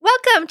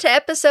to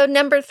episode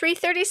number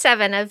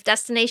 337 of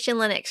Destination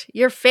Linux,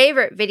 your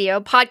favorite video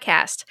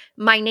podcast.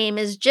 My name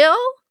is Jill.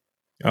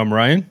 I'm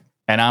Ryan.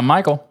 And I'm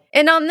Michael.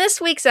 And on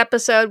this week's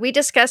episode, we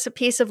discuss a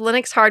piece of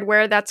Linux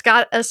hardware that's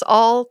got us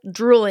all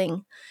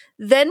drooling.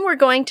 Then we're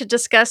going to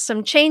discuss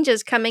some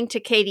changes coming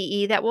to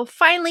KDE that will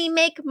finally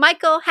make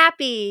Michael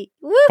happy.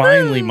 Woo-hoo!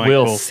 Finally,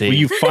 Michael. We'll see. Will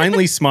you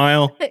finally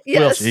smile? Yes.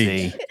 We'll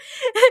see.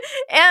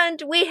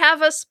 And we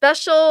have a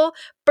special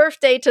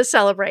birthday to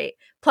celebrate.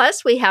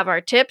 Plus, we have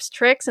our tips,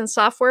 tricks, and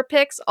software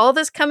picks. All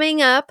this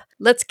coming up.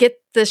 Let's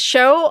get the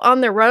show on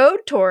the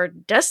road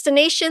toward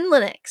Destination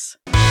Linux.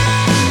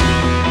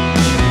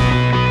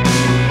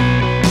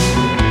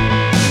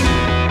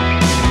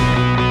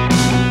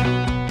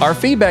 Our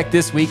feedback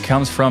this week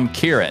comes from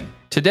Kieran.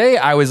 Today,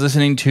 I was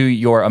listening to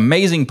your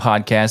amazing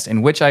podcast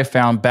in which I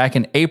found back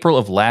in April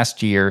of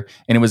last year,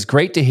 and it was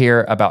great to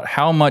hear about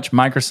how much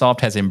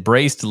Microsoft has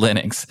embraced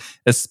Linux,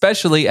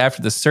 especially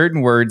after the certain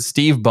words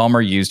Steve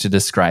Ballmer used to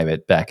describe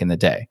it back in the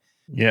day.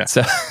 Yeah.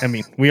 So, I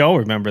mean, we all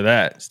remember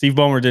that. Steve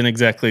Ballmer didn't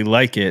exactly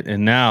like it,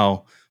 and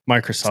now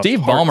Microsoft...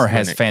 Steve Ballmer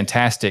has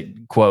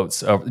fantastic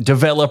quotes of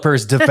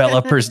developers.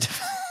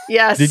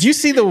 Yes. Did you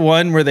see the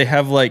one where they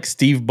have like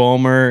Steve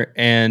Ballmer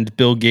and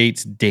Bill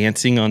Gates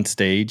dancing on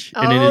stage?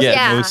 And it is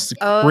the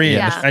most cringe.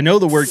 Yeah. I know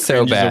the word So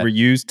cringe bad. is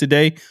overused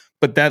today,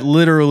 but that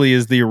literally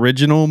is the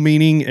original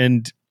meaning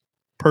and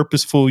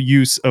purposeful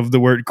use of the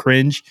word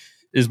cringe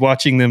is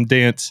watching them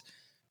dance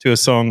to a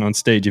song on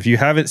stage. If you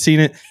haven't seen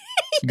it,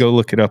 go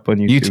look it up on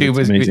YouTube. YouTube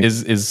It's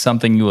amazing. is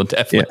something you will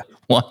definitely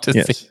want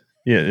to see.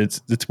 Yeah,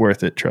 it's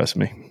worth it. Trust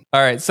me.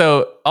 All right.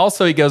 So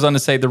also he goes on to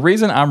say, the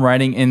reason I'm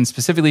writing in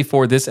specifically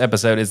for this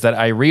episode is that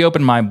I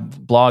reopened my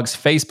blog's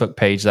Facebook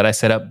page that I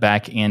set up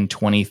back in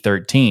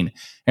 2013.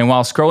 And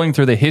while scrolling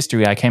through the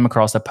history, I came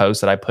across a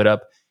post that I put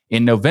up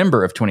in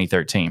November of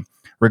 2013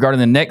 regarding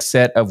the next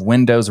set of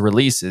Windows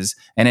releases.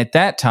 And at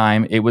that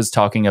time, it was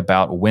talking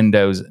about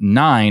Windows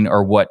 9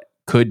 or what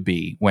could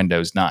be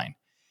Windows 9.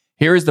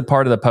 Here is the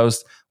part of the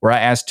post where I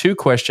asked two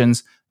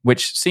questions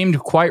which seemed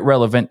quite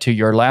relevant to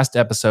your last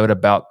episode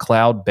about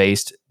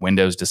cloud-based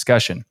Windows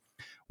discussion.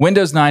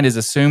 Windows 9 is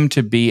assumed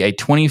to be a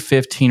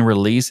 2015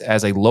 release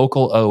as a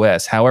local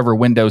OS. However,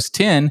 Windows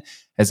 10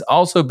 has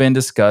also been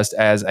discussed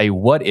as a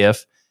what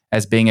if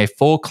as being a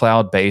full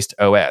cloud-based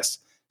OS.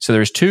 So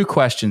there's two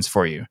questions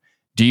for you.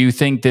 Do you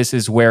think this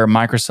is where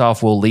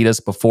Microsoft will lead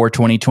us before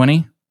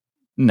 2020?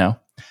 No.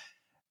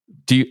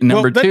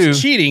 That's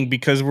cheating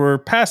because we're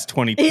past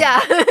 2020. Yeah.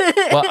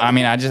 Well, I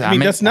mean,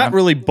 that's not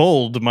really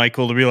bold,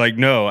 Michael, to be like,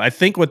 no. I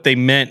think what they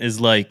meant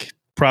is like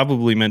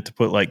probably meant to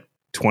put like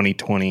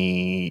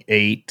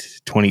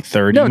 2028,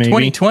 2030. No, maybe.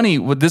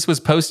 2020. This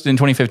was posted in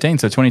 2015,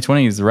 so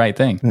 2020 is the right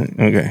thing.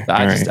 Okay,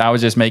 I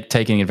was just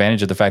taking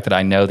advantage of the fact that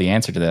I know the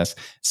answer to this.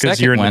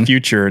 Because you're in the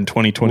future in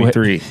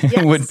 2023.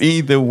 Would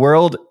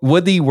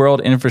the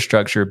world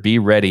infrastructure be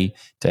ready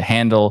to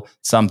handle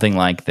something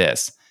like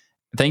this?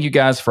 Thank you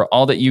guys for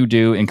all that you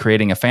do in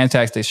creating a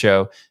fantastic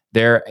show.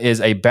 There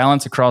is a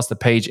balance across the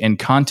page in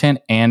content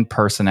and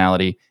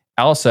personality.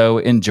 Also,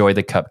 enjoy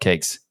the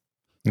cupcakes.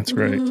 That's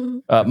right.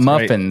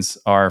 Muffins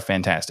are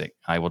fantastic.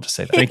 I will just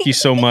say that. Thank you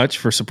so much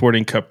for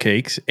supporting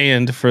cupcakes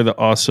and for the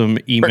awesome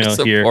email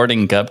for here.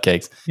 Supporting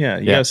cupcakes. Yeah,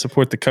 you gotta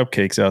support the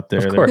cupcakes out there.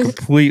 Of They're course.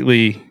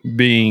 completely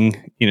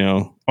being,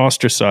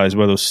 ostracized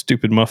by those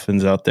stupid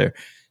muffins out there.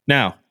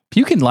 Now,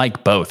 you can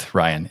like both,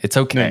 Ryan. It's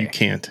okay. no, you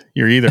can't.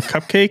 You're either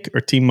cupcake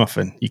or team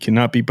muffin. You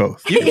cannot be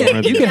both. You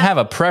can have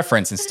a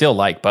preference and still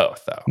like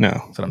both, though. No,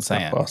 that's what I'm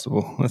saying. Not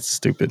possible. That's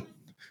stupid.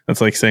 That's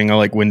like saying I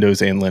like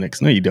Windows and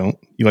Linux. No, you don't.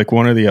 You like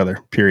one or the other.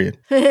 Period.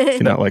 You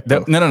cannot like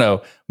both.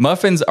 No.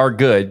 Muffins are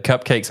good.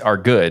 Cupcakes are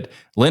good.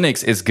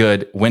 Linux is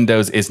good.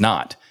 Windows is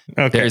not.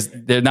 Okay.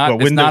 They're not.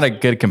 Well, it's not a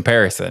good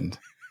comparison.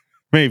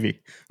 Maybe.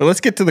 But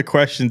let's get to the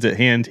questions at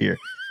hand here.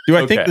 Do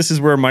I think this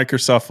is where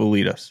Microsoft will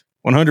lead us?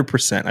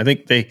 100%. I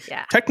think they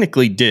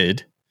technically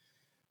did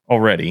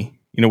already.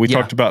 We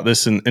talked about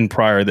this in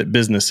prior that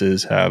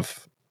businesses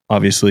have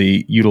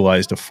obviously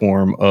utilized a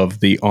form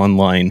of the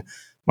online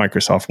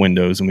Microsoft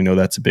Windows, and we know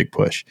that's a big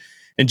push.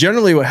 And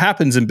generally what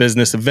happens in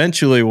business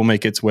eventually will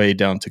make its way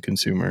down to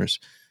consumers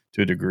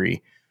to a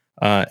degree.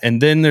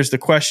 And then there's the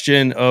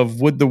question of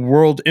would the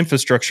world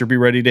infrastructure be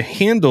ready to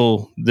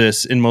handle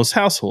this in most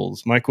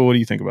households? Michael, what do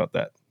you think about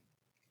that?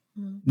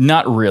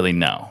 Not really,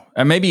 no.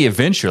 Maybe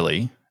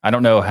eventually. I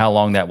don't know how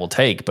long that will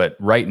take, but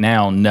right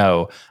now,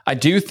 no. I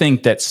do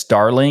think that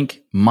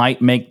Starlink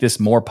might make this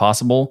more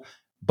possible,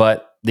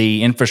 but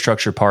the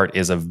infrastructure part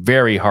is a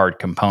very hard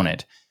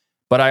component.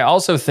 But I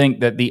also think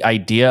that the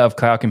idea of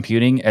cloud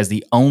computing as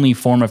the only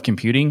form of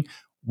computing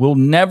will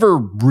never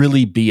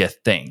really be a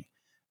thing.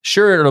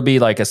 Sure, it'll be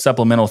like a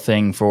supplemental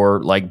thing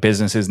for like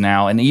businesses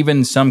now, and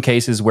even some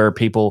cases where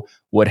people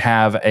would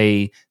have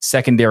a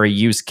secondary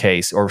use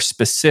case or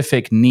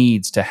specific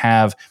needs to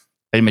have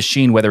a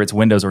machine, whether it's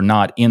Windows or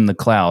not, in the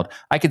cloud.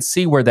 I could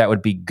see where that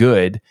would be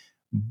good.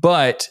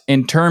 But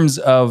in terms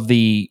of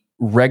the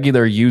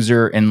regular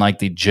user in like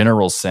the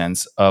general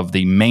sense of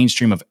the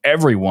mainstream of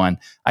everyone,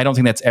 I don't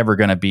think that's ever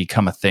going to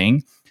become a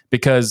thing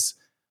because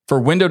For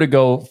Windows to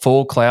go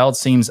full cloud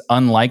seems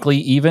unlikely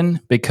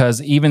even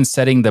because even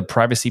setting the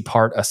privacy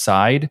part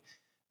aside,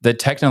 the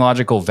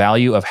technological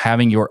value of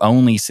having your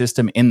only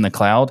system in the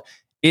cloud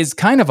is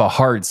kind of a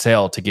hard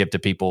sell to give to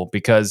people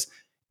because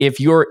if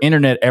your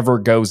internet ever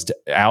goes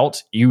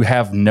out, you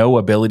have no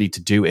ability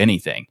to do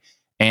anything.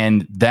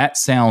 And that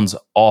sounds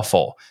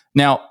awful.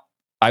 Now,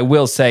 I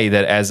will say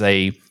that as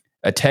a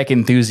tech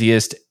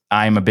enthusiast,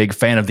 I'm a big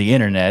fan of the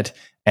internet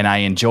and I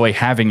enjoy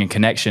having a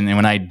connection. And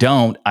when I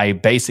don't, I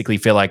basically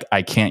feel like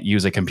I can't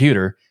use a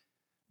computer.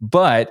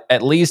 But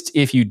at least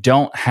if you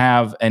don't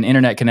have an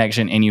internet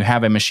connection and you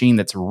have a machine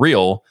that's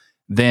real,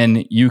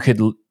 then you could,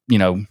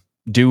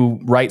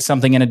 write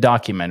something in a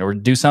document or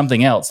do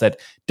something else that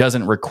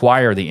doesn't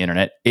require the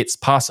internet. It's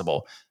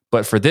possible.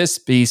 But for this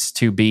piece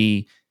to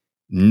be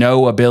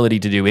no ability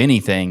to do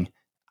anything,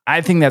 I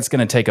think that's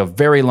going to take a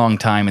very long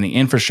time and the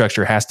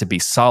infrastructure has to be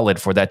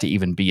solid for that to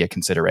even be a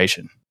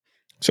consideration.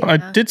 So I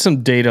did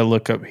some data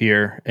lookup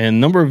here,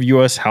 and number of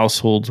U.S.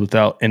 households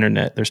without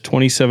internet. There's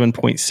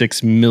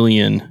 27.6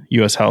 million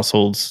U.S.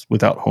 households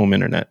without home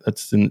internet.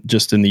 That's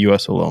just in the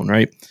U.S. alone,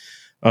 right?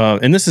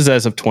 And this is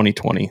as of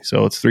 2020,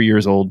 so it's 3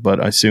 years old, but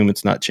I assume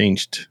it's not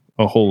changed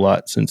a whole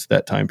lot since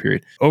that time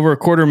period. Over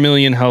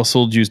 250,000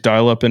 households use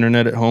dial-up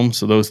internet at home,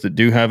 so those that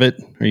do have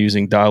it are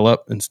using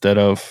dial-up instead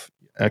of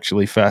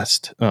actually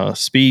fast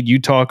speed.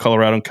 Utah,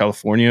 Colorado, and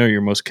California are your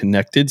most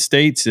connected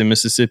states, and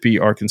Mississippi,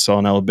 Arkansas,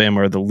 and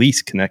Alabama are the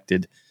least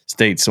connected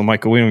states. So,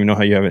 Michael, we don't even know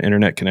how you have an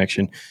internet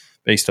connection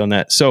based on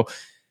that. So,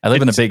 I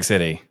live in a big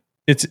city.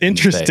 It's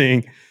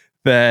interesting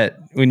that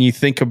when you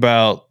think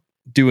about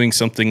doing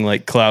something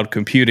like cloud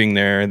computing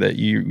there, that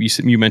you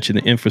mentioned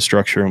the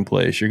infrastructure in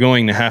place, you're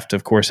going to have to,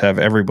 of course, have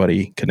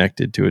everybody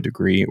connected to a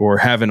degree or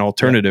have an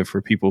alternative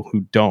for people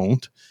who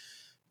don't.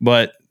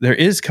 But there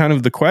is kind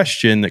of the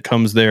question that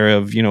comes there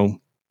of,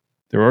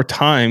 there are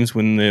times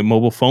when the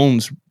mobile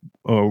phones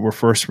were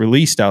first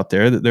released out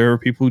there that there are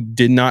people who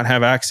did not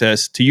have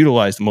access to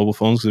utilize the mobile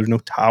phones because there's no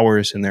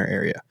towers in their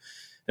area.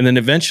 And then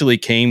eventually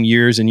came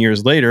years and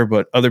years later,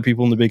 but other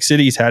people in the big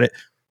cities had it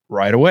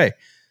right away.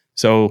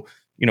 So,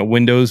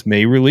 Windows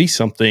may release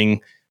something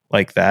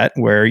like that,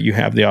 where you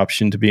have the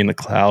option to be in the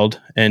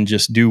cloud and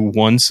just do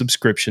one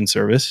subscription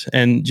service.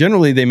 And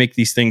generally they make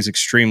these things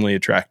extremely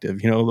attractive.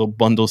 They'll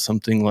bundle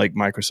something like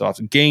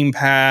Microsoft Game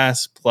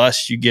Pass,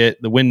 plus you get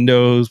the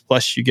Windows,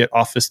 plus you get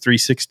Office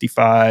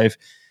 365,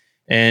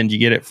 and you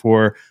get it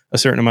for a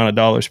certain amount of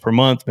dollars per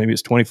month. Maybe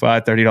it's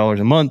 $25, $30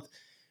 a month.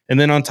 And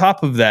then on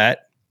top of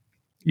that,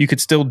 you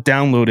could still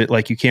download it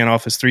like you can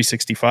Office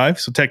 365.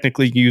 So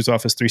technically you use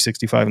Office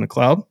 365 in the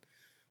cloud.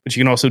 But you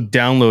can also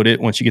download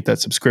it once you get that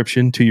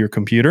subscription to your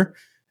computer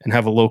and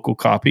have a local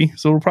copy.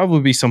 So it'll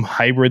probably be some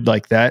hybrid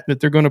like that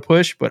they're going to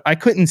push. But I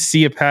couldn't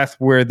see a path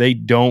where they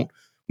don't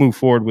move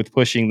forward with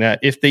pushing that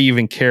if they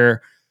even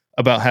care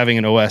about having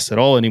an OS at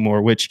all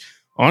anymore, which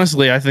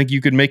honestly, I think you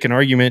could make an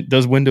argument,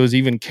 does Windows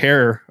even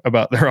care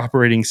about their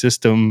operating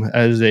system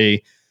as a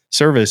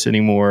service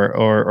anymore?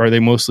 Or are they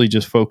mostly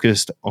just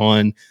focused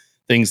on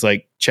things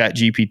like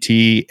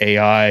ChatGPT,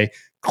 AI,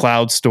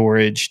 cloud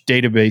storage,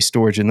 database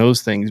storage, and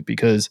those things?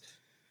 Because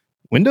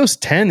Windows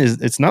 10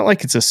 it's not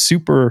like it's a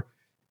super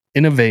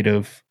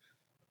innovative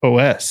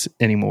OS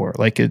anymore.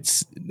 Like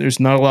there's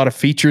not a lot of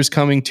features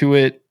coming to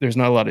it. There's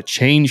not a lot of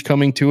change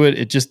coming to it.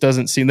 It just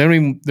doesn't seem,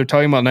 they're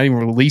talking about not even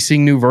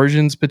releasing new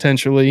versions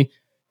potentially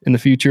in the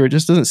future. It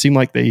just doesn't seem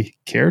like they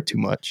care too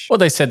much. Well,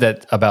 they said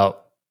that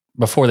about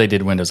before they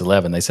did Windows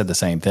 11, they said the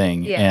same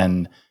thing.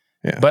 Yeah.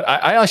 But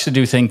I actually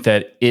do think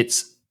that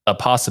it's a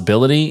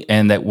possibility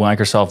and that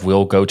Microsoft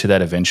will go to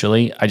that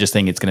eventually. I just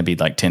think it's going to be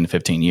like 10 to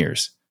 15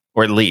 years,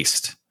 or at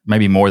least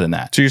maybe more than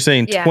that. So you're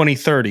saying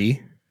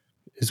 2030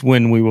 is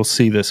when we will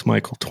see this,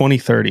 Michael?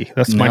 2030.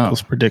 That's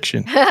Michael's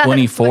prediction.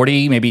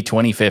 2040, maybe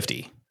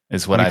 2050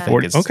 is what I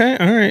think is. Okay,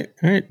 all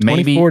right.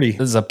 Maybe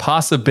there's a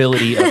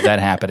possibility of that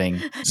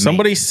happening.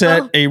 Somebody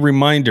set a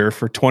reminder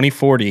for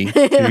 2040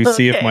 to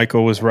see if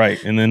Michael was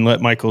right, and then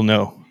let Michael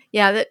know.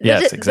 Yeah,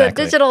 exactly. The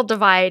digital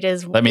divide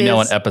is... Let me know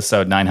on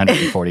episode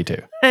 942.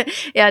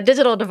 Yeah,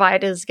 digital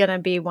divide is going to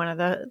be one of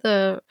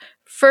the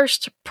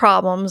first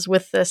problems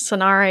with this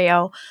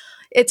scenario.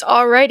 It's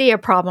already a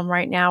problem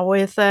right now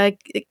with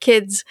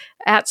kids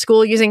at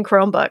school using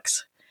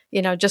Chromebooks,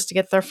 just to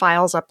get their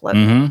files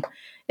uploaded. Mm-hmm.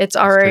 It's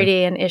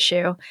already an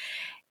issue.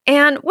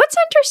 And what's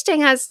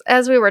interesting,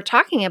 as we were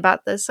talking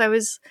about this, I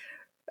was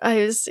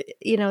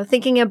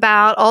thinking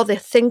about all the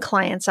thin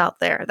clients out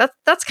there.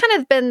 That's kind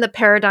of been the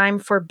paradigm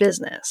for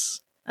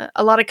business.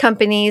 A lot of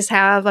companies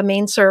have a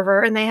main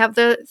server and they have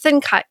the thin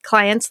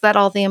clients that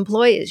all the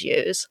employees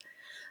use.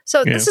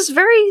 So this is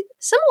very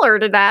similar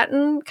to that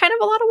in kind of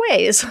a lot of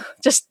ways.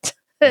 Just,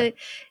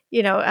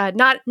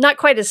 not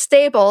quite as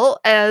stable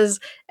as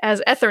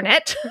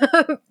Ethernet,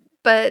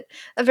 but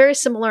a very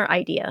similar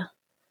idea.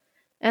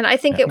 And I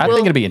think I think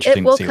it'll be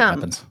interesting to see what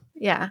happens.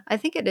 Yeah, I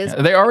think it is.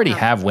 They already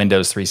have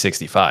Windows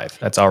 365.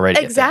 That's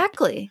already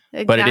exactly.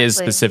 But it is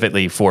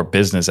specifically for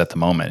business at the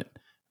moment.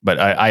 But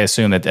I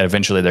assume that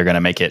eventually they're going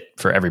to make it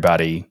for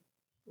everybody.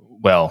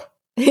 Well,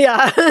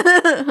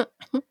 yeah,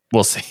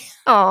 we'll see.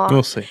 Aw.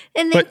 We'll see.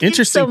 And thank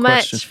you so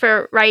much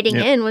for writing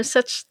in with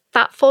such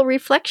thoughtful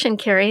reflection,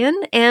 Carrion,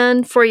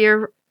 and for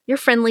your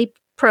friendly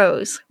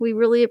prose. We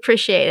really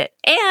appreciate it.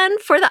 And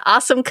for the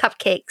awesome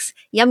cupcakes.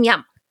 Yum,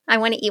 yum. I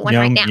want to eat one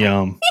right now.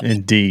 Yum,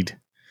 indeed.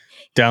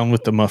 Down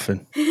with the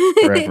muffin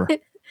forever.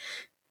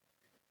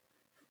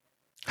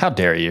 How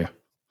dare you?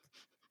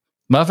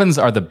 Muffins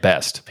are the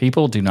best.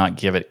 People do not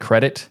give it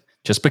credit.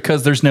 Just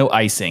because there's no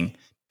icing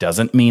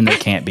doesn't mean they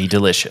can't be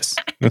delicious.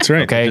 That's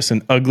right. Okay? Just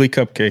an ugly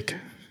cupcake.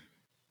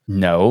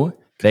 No,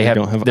 they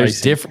don't have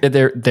there's different.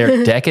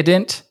 They're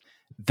decadent.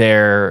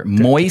 They're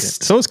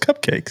moist. So is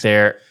cupcakes.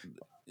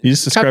 You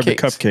just described a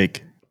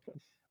cupcake.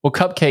 Well,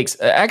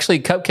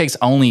 cupcakes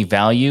only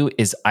value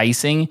is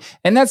icing.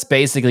 And that's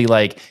basically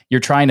like you're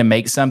trying to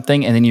make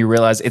something and then you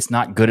realize it's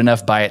not good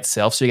enough by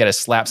itself. So you got to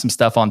slap some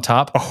stuff on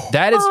top.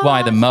 That is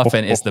why the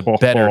muffin is the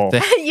better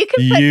thing. You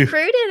can put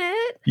fruit in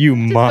it. You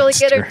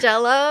monster. Really good or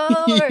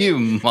Jell-O. You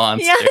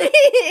monster.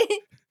 Yeah.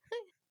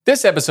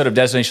 This episode of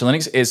Destination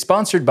Linux is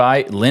sponsored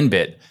by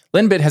Linbit.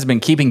 Linbit has been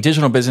keeping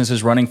digital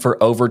businesses running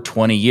for over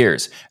 20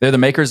 years. They're the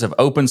makers of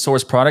open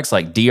source products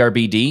like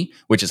DRBD,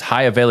 which is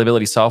high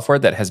availability software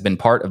that has been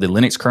part of the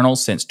Linux kernel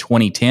since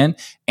 2010,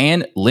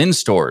 and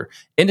LinStore,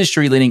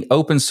 industry-leading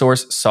open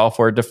source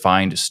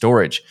software-defined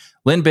storage.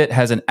 Linbit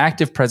has an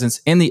active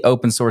presence in the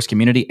open source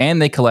community, and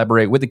they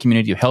collaborate with the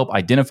community to help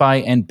identify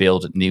and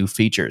build new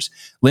features.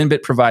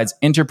 Linbit provides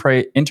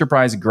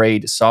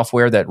enterprise-grade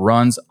software that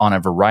runs on a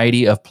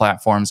variety of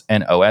platforms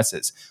and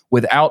OSs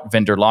without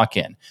vendor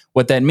lock-in.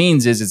 What that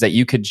means is that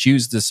you could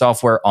use the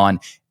software on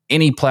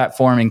any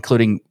platform,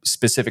 including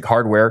specific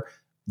hardware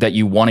that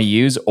you want to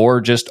use,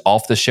 or just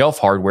off-the-shelf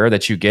hardware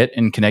that you get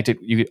and connect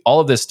it. All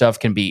of this stuff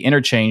can be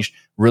interchanged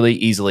really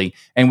easily.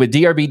 And with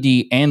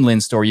DRBD and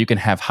LinStore, you can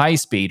have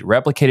high-speed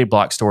replicated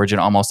block storage in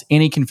almost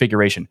any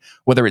configuration,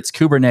 whether it's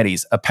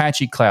Kubernetes,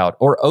 Apache Cloud,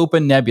 or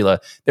OpenNebula.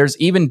 There's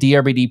even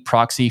DRBD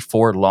proxy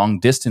for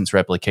long-distance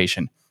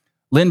replication.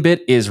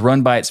 Linbit is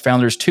run by its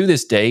founders to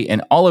this day,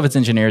 and all of its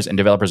engineers and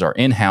developers are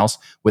in-house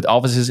with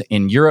offices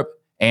in Europe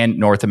and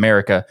North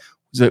America,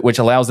 which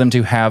allows them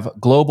to have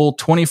global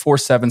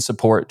 24/7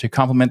 support to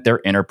complement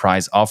their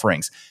enterprise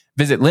offerings.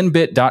 Visit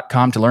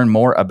linbit.com to learn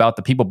more about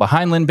the people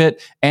behind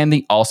Linbit and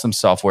the awesome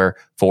software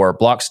for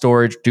block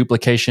storage,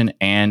 duplication,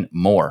 and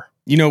more.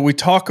 You know, we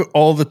talk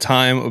all the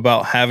time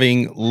about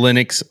having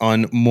Linux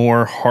on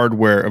more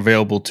hardware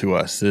available to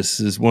us. This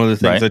is one of the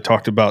things I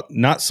talked about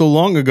not so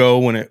long ago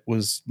when it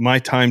was my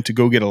time to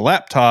go get a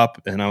laptop,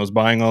 and I was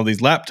buying all these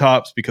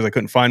laptops because I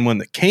couldn't find one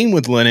that came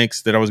with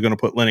Linux that I was going to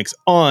put Linux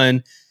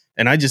on.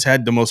 And I just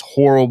had the most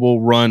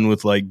horrible run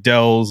with like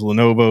Dells,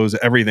 Lenovo's,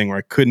 everything, where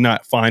I could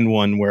not find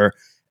one where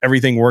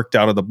everything worked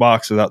out of the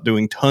box without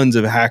doing tons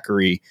of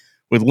hackery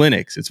with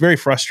Linux. It's very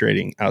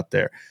frustrating out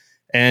there.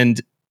 And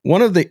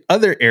one of the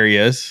other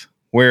areas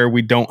where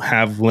we don't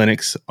have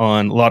Linux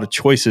on a lot of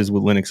choices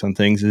with Linux on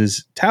things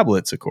is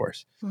tablets, of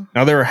course. Mm-hmm.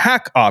 Now, there are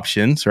hack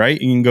options, right?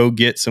 You can go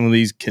get some of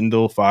these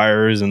Kindle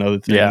Fires and other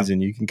things,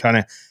 and you can kind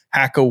of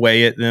hack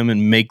away at them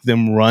and make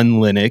them run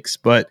Linux.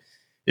 But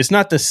it's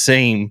not the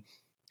same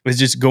as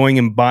just going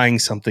and buying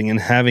something and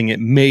having it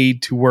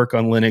made to work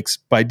on Linux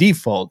by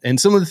default. And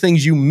some of the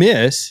things you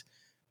miss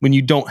when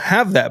you don't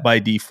have that by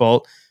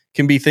default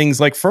can be things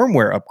like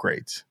firmware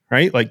upgrades,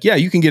 right? Like, yeah,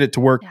 you can get it to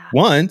work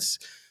once,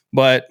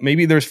 but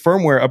maybe there's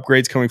firmware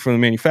upgrades coming from the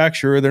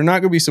manufacturer. They're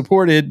not going to be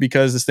supported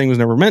because this thing was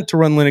never meant to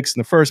run Linux in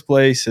the first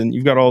place. And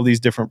you've got all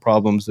these different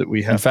problems that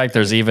we have. In fact,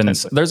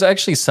 there's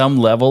actually some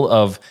level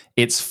of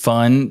it's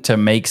fun to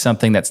make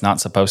something that's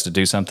not supposed to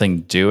do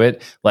something, do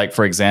it. Like,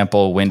 for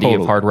example, Wendy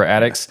of Hardware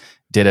Addicts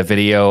did a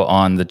video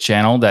on the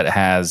channel that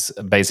has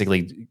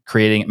basically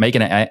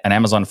making an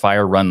Amazon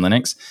Fire run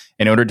Linux.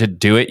 In order to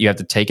do it, you have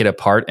to take it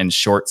apart and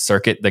short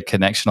circuit the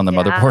connection on the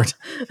motherboard.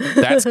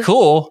 That's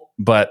cool,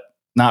 but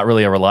not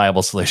really a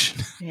reliable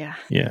solution. Yeah.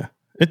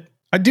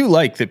 I do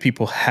like that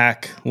people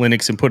hack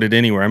Linux and put it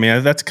anywhere. I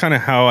mean, that's kind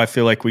of how I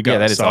feel like we got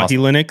Asahi awesome.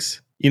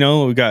 Linux. You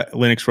know, we got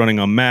Linux running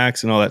on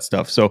Macs and all that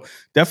stuff. So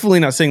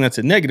definitely not saying that's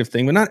a negative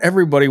thing, but not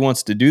everybody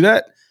wants to do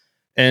that.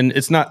 And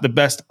it's not the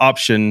best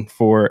option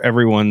for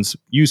everyone's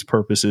use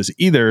purposes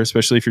either,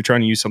 especially if you're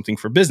trying to use something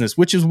for business,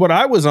 which is what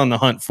I was on the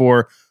hunt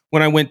for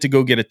when I went to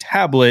go get a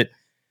tablet.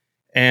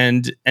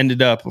 And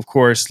ended up, of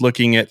course,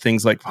 looking at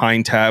things like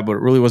PineTab, but it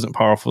really wasn't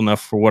powerful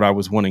enough for what I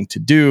was wanting to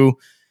do.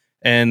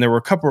 And there were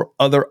a couple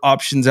other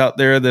options out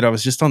there that I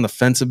was just on the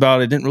fence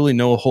about. I didn't really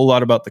know a whole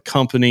lot about the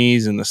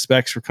companies, and the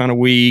specs were kind of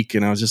weak.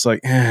 And I was just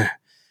like, eh.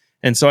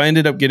 And so I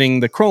ended up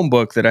getting the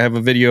Chromebook that I have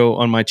a video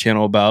on my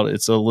channel about.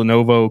 It's a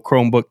Lenovo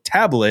Chromebook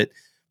tablet,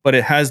 but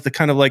it has the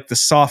kind of like the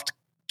soft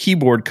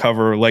keyboard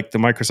cover like the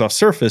Microsoft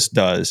Surface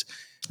does.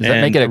 Does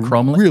that make it a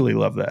Chromelet? Really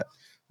love that.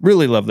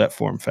 Really love that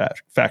form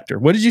factor.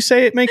 What did you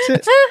say it makes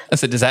it? I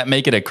said, does that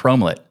make it a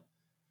Chromelet?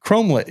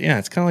 Chromelet, yeah,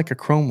 it's kind of like a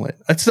Chromelet.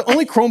 It's the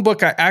only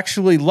Chromebook I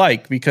actually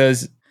like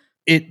because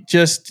it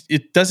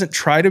doesn't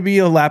try to be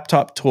a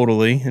laptop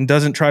totally and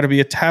doesn't try to be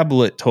a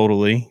tablet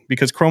totally,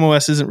 because Chrome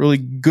OS isn't really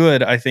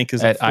good, I think,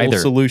 as a full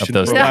solution for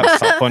a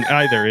laptop on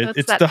either.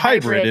 It's the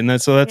hybrid, and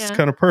that's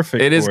kind of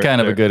perfect. It is kind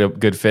of a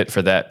good fit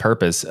for that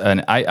purpose.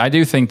 And I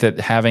do think that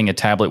having a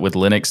tablet with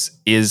Linux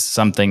is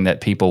something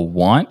that people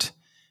want,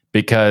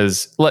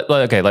 because,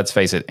 let's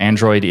face it,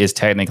 Android is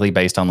technically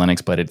based on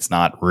Linux, but it's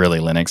not really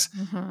Linux.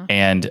 Mm-hmm.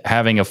 And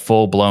having a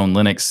full-blown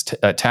Linux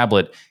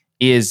tablet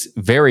is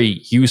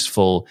very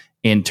useful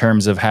in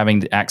terms of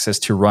having access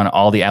to run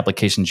all the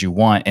applications you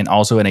want, and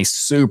also in a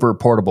super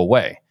portable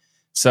way.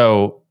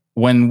 So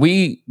when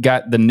we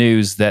got the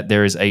news that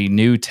there is a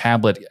new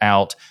tablet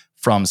out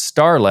from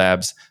Star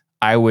Labs,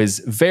 I was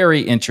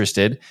very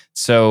interested.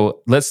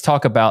 So let's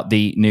talk about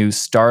the new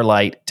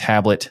Starlight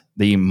tablet,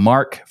 the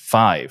Mark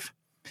V.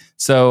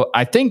 So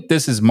I think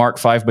this is Mark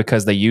V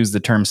because they used the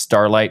term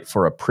Starlight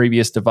for a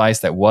previous device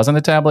that wasn't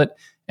a tablet,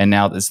 and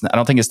now I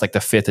don't think it's like the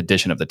 5th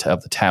edition of the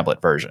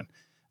tablet version.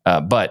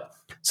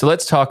 So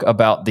let's talk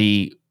about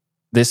this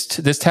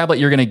tablet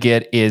you're going to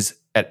get is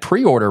at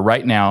pre-order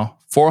right now,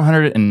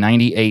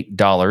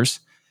 $498,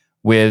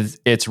 with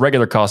its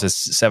regular cost is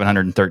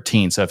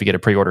 $713. So if you get a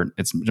pre-order,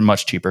 it's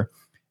much cheaper.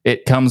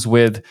 It comes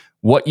with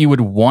what you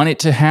would want it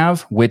to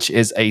have, which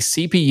is a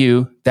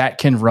CPU that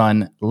can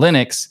run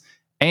Linux.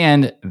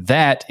 And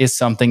that is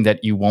something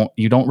that you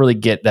don't really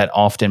get that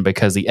often,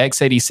 because the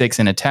x86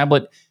 in a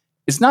tablet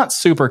is not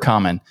super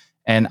common.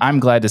 And I'm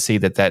glad to see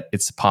that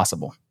it's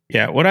possible.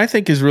 Yeah, what I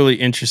think is really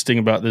interesting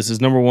about this is,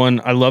 number one,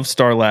 I love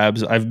Star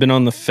Labs. I've been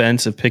on the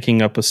fence of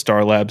picking up a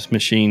Star Labs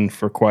machine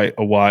for quite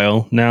a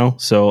while now.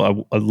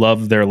 So I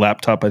love their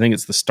laptop. I think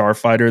it's the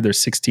Starfighter, their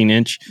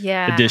 16-inch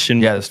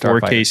edition, the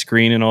 4K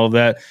screen and all of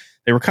that.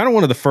 They were kind of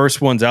one of the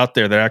first ones out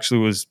there that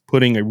actually was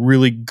putting a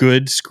really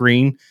good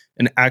screen,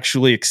 an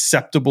actually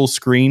acceptable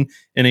screen,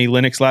 in a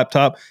Linux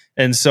laptop.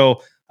 And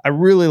so I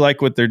really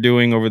like what they're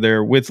doing over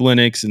there with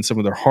Linux, and some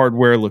of their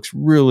hardware looks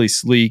really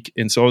sleek.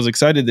 And so I was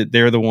excited that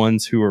they're the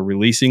ones who are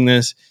releasing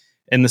this.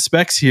 And the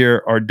specs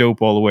here are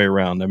dope all the way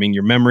around. I mean,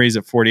 your memory's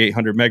at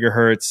 4,800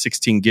 megahertz,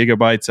 16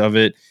 gigabytes of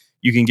it.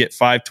 You can get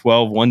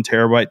 512, 1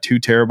 terabyte, 2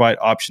 terabyte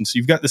options. So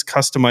you've got this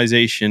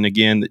customization,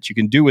 again, that you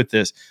can do with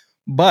this.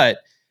 But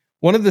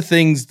one of the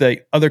things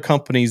that other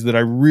companies that I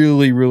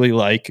really, really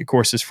like, of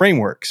course, is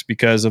Frameworks,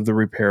 because of the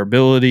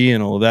repairability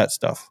and all of that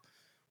stuff.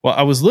 Well,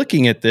 I was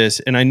looking at this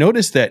and I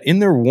noticed that in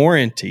their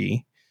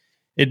warranty,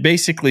 it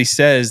basically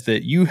says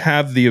that you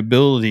have the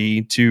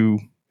ability to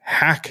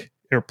hack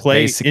or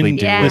play. Basically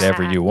do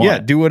whatever you want. Yeah,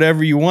 do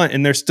whatever you want.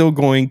 And they're still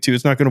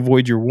it's not going to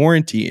void your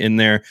warranty in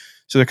there.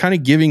 So they're kind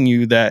of giving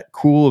you that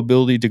cool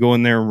ability to go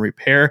in there and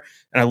repair.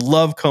 And I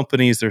love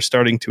companies that are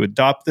starting to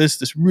adopt this.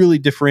 This really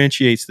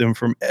differentiates them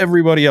from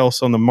everybody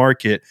else on the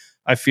market,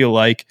 I feel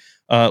like.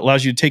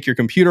 Allows you to take your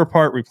computer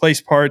apart,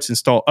 replace parts,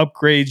 install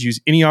upgrades, use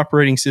any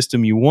operating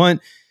system you want,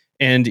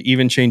 and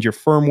even change your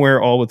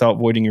firmware, all without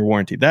voiding your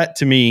warranty. That,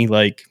 to me,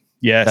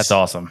 yes. That's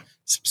awesome.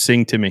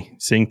 Sing to me.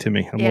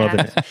 I'm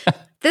loving it.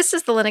 This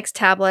is the Linux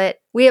tablet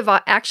we have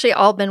actually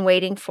all been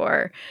waiting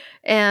for.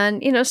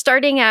 And,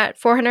 starting at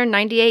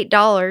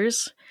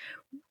 $498,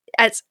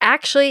 it's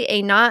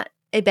actually not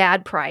a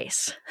bad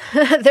price.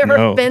 There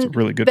have been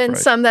really good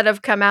price. Some that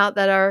have come out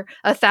that are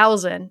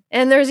 $1,000,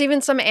 and there's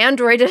even some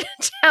Android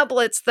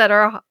tablets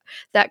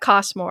that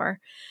cost more.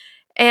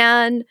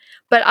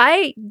 But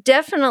I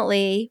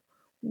definitely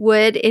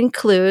would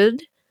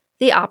include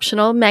the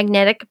optional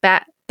magnetic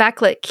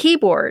backlit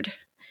keyboard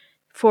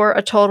for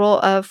a total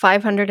of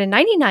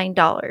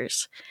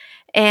 $599.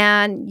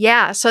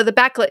 And so the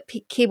backlit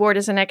keyboard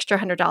is an extra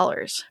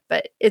 $100,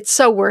 but it's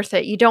so worth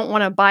it. You don't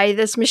want to buy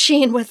this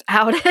machine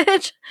without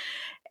it.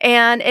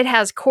 And it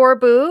has Core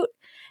Boot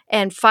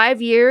and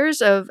 5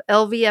 years of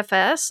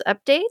LVFS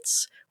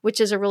updates,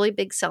 which is a really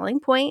big selling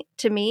point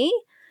to me.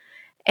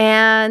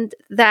 And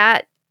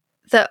that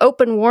the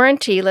open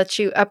warranty lets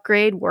you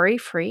upgrade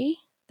worry-free.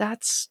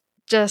 That's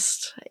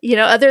just,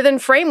 other than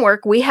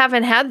Framework, we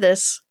haven't had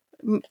this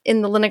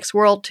in the Linux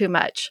world too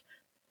much.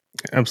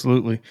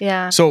 Absolutely.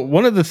 Yeah. So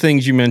one of the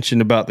things you mentioned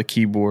about the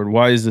keyboard,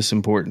 why is this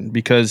important?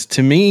 Because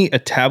to me, a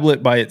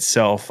tablet by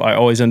itself, I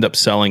always end up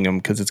selling them,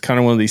 because it's kind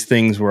of one of these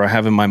things where I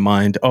have in my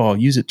mind, I'll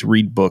use it to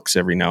read books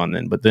every now and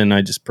then. But then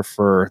I just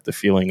prefer the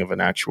feeling of an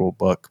actual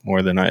book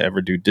more than I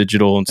ever do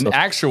digital and stuff. An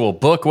actual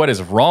book? What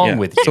is wrong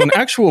with you? So an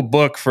actual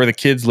book for the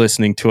kids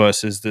listening to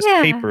us is this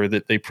paper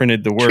that they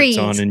printed the words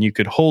on, and you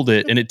could hold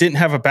it, and it didn't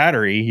have a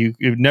battery.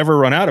 You'd never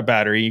run out of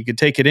battery. You could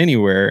take it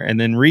anywhere and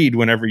then read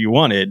whenever you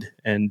wanted.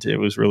 And it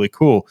was really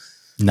cool.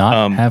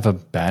 Not have a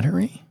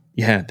battery?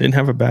 Yeah, it didn't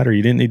have a battery.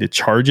 You didn't need to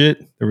charge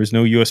it. There was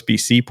no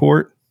USB-C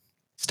port.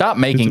 Stop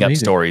making up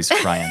stories,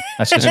 Ryan.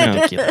 That's just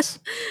ridiculous.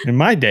 In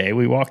my day,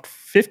 we walked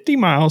 50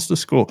 miles to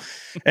school.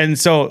 And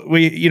so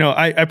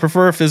I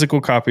prefer a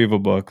physical copy of a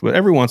book, but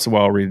every once in a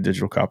while I'll read a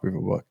digital copy of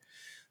a book.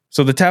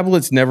 So the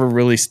tablets never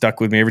really stuck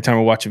with me. Every time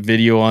I watch a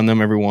video on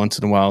them, every once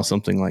in a while,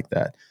 something like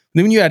that. And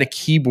then when you add a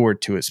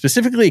keyboard to it,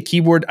 specifically a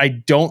keyboard, I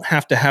don't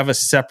have to have a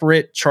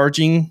separate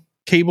charging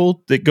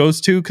cable that goes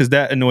to, because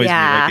that annoys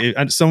me.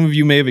 Like some of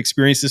you may have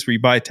experienced this where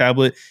you buy a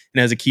tablet and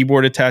it has a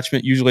keyboard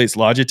attachment. Usually it's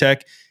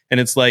Logitech, and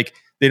it's like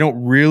they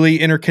don't really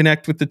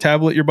interconnect with the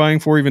tablet you're buying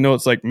for, even though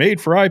it's like made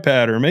for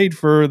iPad or made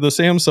for the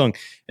Samsung.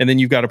 And then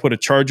you've got to put a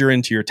charger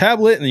into your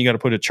tablet, and then you got to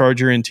put a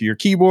charger into your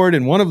keyboard,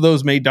 and one of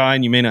those may die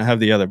and you may not have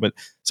the other. But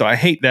so I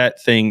hate that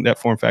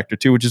form factor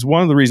too, which is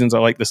one of the reasons I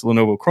like this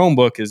Lenovo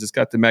Chromebook, is it's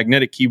got the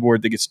magnetic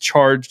keyboard that gets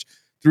charged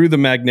through the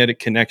magnetic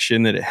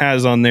connection that it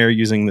has on there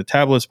using the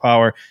tablet's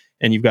power.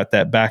 And you've got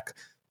that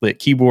backlit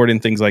keyboard and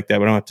things like that.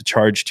 But I don't have to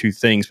charge two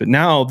things. But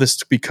now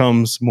this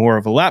becomes more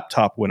of a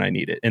laptop when I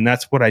need it. And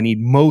that's what I need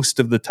most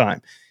of the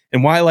time.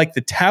 And why I like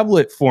the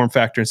tablet form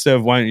factor instead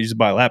of why don't you just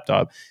buy a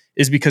laptop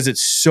is because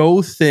it's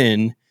so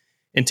thin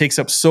and takes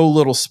up so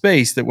little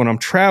space that when I'm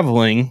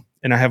traveling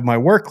and I have my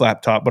work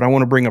laptop, but I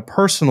want to bring a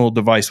personal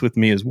device with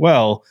me as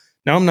well,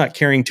 now I'm not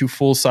carrying two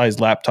full-size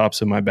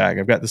laptops in my bag.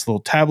 I've got this little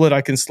tablet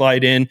I can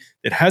slide in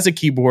that has a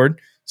keyboard,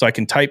 so I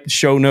can type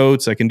show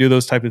notes, I can do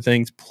those type of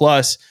things.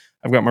 Plus,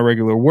 I've got my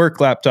regular work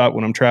laptop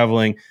when I'm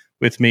traveling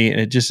with me, and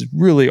it just is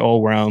really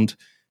all around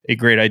a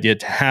great idea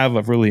to have.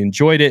 I've really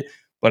enjoyed it,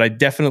 but I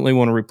definitely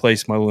want to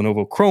replace my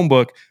Lenovo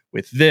Chromebook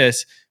with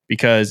this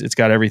because it's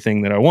got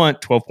everything that I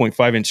want.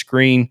 12.5-inch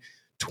screen,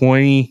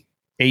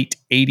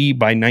 2880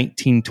 by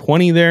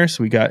 1920 there.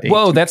 So we got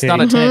Whoa, that's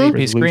not a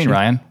 1080p screen,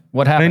 Ryan.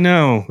 What happened? I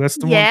know. That's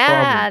the one problem.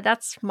 Yeah,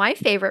 that's my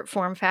favorite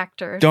form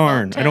factor.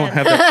 Darn, I don't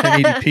have that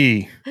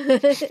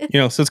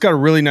 1080p. So it's got a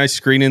really nice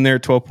screen in there,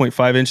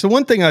 12.5 inch. The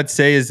one thing I'd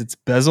say is its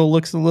bezel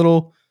looks a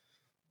little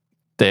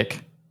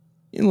thick.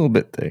 A little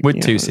bit thick.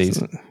 With two C's.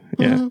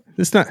 Yeah.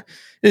 It's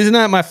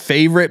not my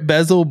favorite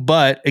bezel,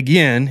 but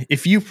again,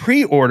 if you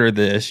pre-order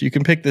this, you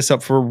can pick this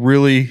up for a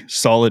really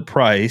solid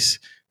price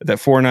at that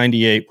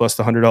 $498 plus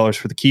the $100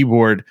 for the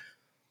keyboard.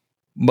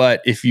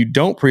 But if you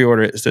don't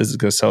pre-order it, it says it's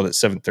going to sell at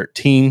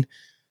 $713.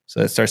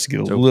 So that starts to get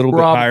a little bit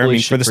higher. I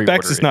mean, for the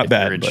specs, it's not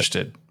bad. You're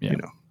interested.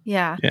 But,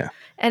 Yeah.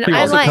 And it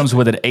also comes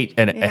with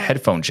a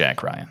headphone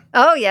jack, Ryan.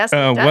 Oh, yes.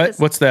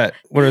 What's that?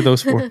 What are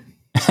those for?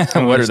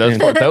 What are those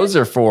for? Those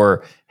are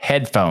for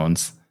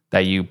headphones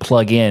that you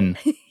plug in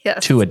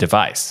to a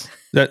device.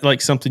 That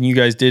like something you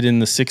guys did in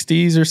the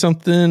 60s or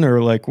something,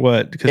 or like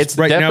what? Because it's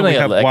right now we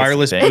have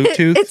wireless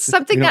Bluetooth. It's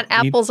something that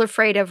Apple's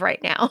afraid of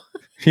right now.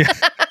 Yeah.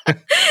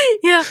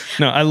 Yeah.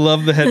 No, I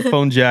love the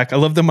headphone jack. I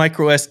love the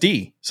micro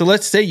SD. So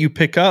let's say you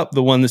pick up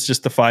the one that's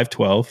just the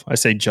 512. I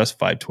say just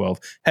 512.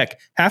 Heck,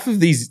 half of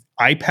these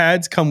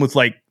iPads come with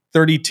like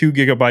 32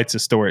 gigabytes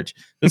of storage.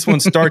 This one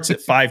starts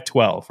at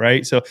 512,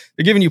 right? So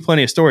they're giving you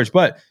plenty of storage.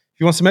 But if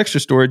you want some extra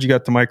storage, you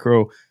got the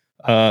micro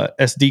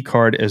SD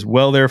card as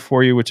well there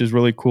for you, which is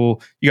really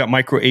cool. You got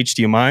micro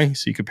HDMI,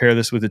 so you can pair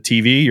this with a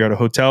TV. You're at a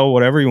hotel,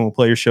 whatever. You want to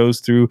play your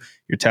shows through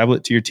your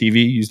tablet to your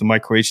TV. Use the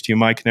micro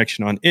HDMI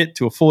connection on it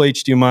to a full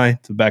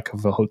HDMI to the back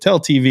of a hotel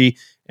TV,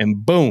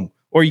 and boom.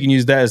 Or you can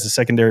use that as a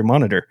secondary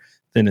monitor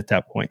then at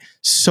that point.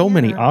 So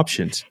many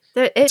options.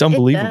 It's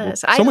unbelievable.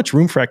 So much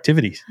room for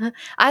activities.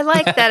 I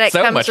like that it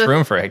comes much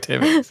room for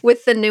activities.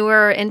 With the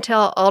newer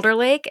Intel Alder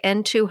Lake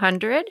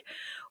N200,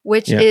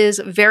 which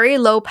is very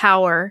low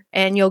power,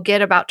 and you'll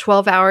get about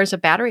 12 hours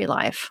of battery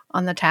life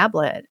on the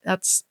tablet.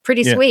 That's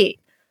pretty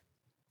sweet.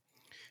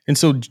 And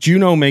so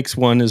Juno makes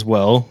one as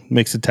well,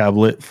 makes a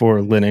tablet for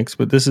Linux,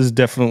 but this is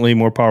definitely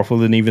more powerful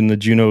than even the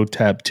Juno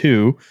Tab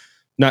 2.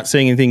 Not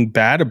saying anything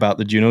bad about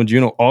the Juno.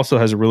 Juno also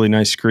has a really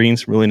nice screen,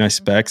 some really nice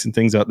specs and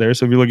things out there.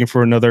 So if you're looking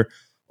for another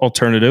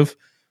alternative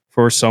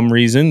for some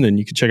reason, then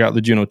you can check out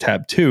the Juno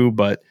Tab 2.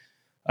 But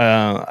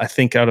I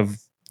think out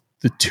of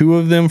the two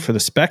of them for the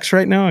specs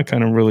right now, I'm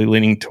kind of really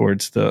leaning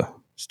towards the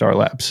Star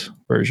Labs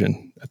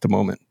version at the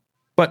moment.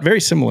 But very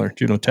similar.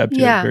 Juno Tab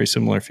 2 has very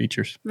similar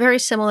features. Very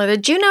similar. The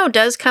Juno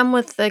does come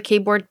with the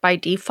keyboard by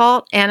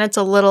default, and it's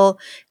a little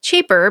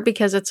cheaper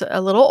because it's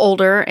a little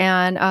older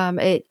and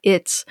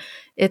it's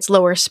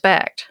lower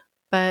spec.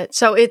 But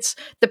so it's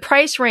the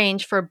price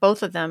range for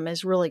both of them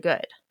is really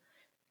good.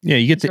 Yeah,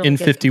 you get the really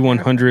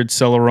N5100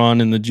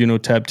 Celeron in the Juno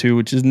Tab 2,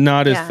 which is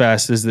not as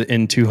fast as the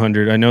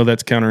N200. I know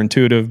that's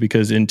counterintuitive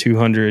because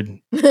N200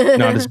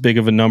 not as big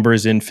of a number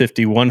as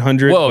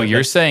N5100. Whoa,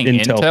 you're saying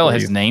Intel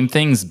has named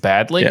things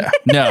badly? Yeah.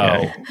 No.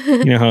 Yeah.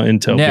 You know how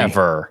Intel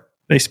Never.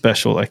 They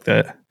special like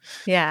that.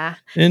 Yeah.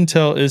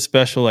 Intel is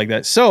special like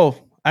that. So,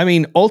 I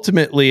mean,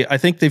 ultimately, I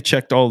think they've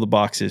checked all the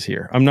boxes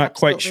here. I'm not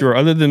quite sure,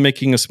 other than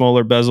making a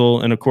smaller bezel.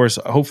 And of course,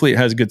 hopefully it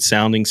has good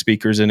sounding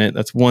speakers in it.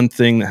 That's one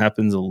thing that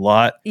happens a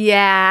lot in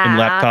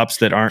laptops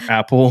that aren't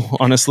Apple,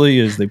 honestly,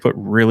 is they put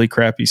really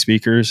crappy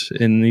speakers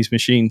in these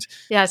machines.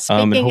 Yeah,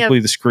 and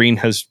hopefully the screen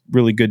has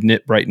really good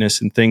nit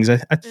brightness and things. I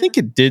think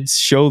it did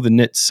show the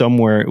nit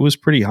somewhere. It was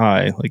pretty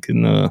high, like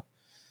in the, I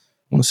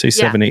want to say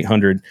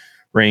 700-800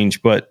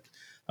 range. But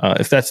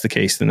if that's the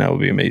case, then that would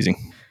be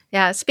amazing.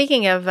 Yeah,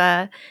 speaking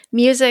of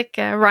music,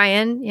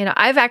 Ryan,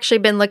 I've actually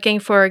been looking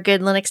for a good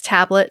Linux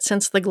tablet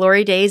since the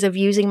glory days of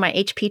using my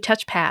HP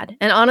touchpad.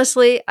 And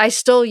honestly, I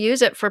still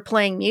use it for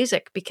playing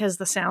music because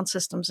the sound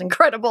system's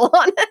incredible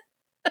on it.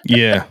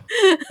 Yeah.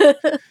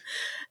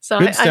 So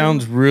Good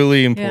sounds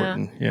really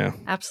important. Yeah.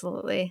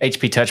 Absolutely.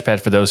 HP Touchpad,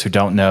 for those who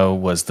don't know,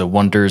 was the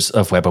wonders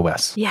of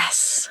WebOS.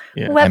 Yes.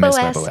 Yeah.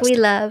 WebOS, we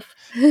love.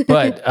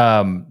 But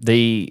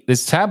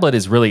this tablet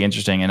is really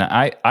interesting. And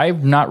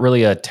I'm not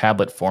really a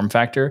tablet form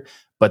factor,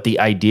 but the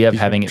idea of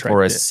having it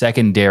for a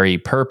secondary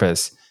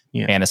purpose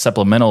and a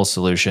supplemental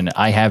solution,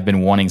 I have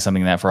been wanting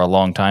something like that for a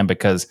long time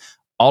because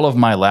all of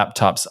my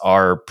laptops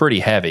are pretty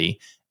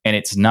heavy. And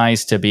it's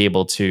nice to be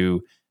able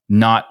to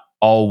not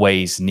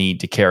always need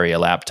to carry a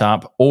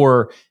laptop,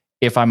 or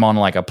if I'm on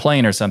like a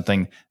plane or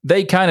something,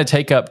 they kind of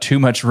take up too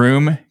much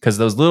room because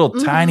those little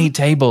tiny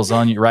tables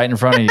on you right in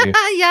front of you,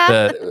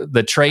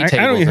 the tray tables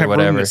I don't even or have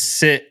whatever. room to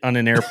sit on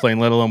an airplane,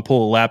 let alone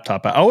pull a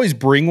laptop. I always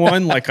bring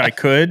one like I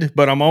could,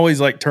 but I'm always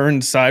like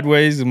turned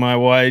sideways in my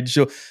wide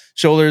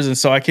shoulders, and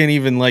so I can't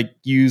even like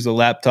use a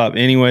laptop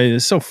anyway.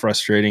 It's so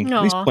frustrating.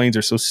 Aww. These planes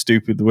are so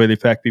stupid the way they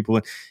pack people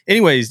in.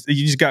 Anyways,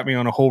 you just got me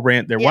on a whole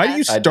rant there. Why do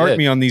you start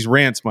me on these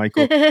rants,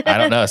 Michael? I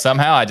don't know.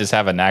 Somehow I just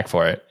have a knack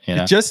for it. You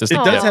know? It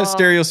does have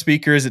stereo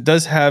speakers. It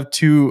does have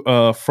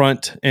 2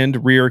 front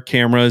and rear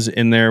cameras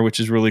in there, which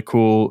is really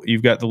cool.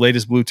 You've got the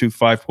latest Bluetooth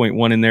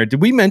 5.1 in there.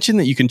 Did we mention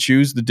that you can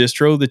choose the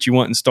distro that you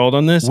want installed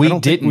on this? We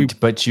didn't,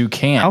 but you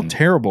can. How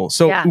terrible.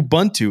 So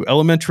Ubuntu,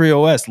 Elementary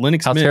OS,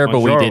 Linux How Mint,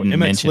 terrible Manjaro, we didn't MX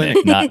mention Linux.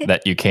 it. Not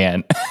that you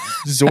can.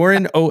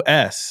 Zorin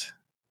OS.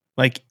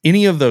 Like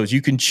any of those,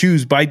 you can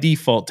choose by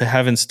default to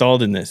have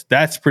installed in this.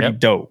 That's pretty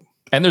dope.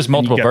 And there's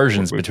multiple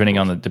versions depending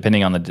on the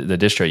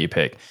distro you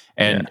pick.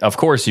 And of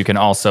course, you can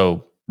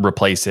also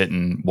replace it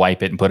and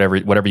wipe it and put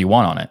whatever you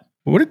want on it.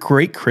 What a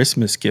great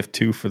Christmas gift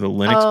too for the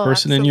Linux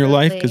person in your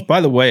life. Because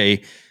by the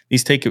way,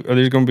 these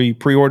there's going to be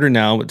pre-order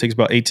now. It takes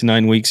about 8 to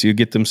 9 weeks. So you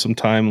get them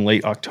sometime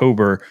late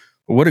October.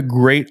 But what a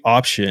great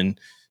option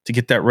to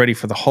get that ready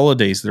for the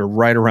holidays that are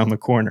right around the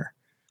corner.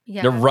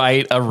 Yeah. They're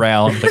right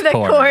around the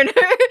corner.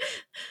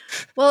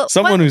 Well,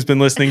 someone who's been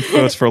listening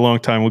to us for a long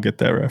time will get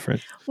that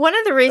reference. One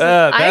of the reasons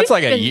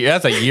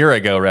that's a year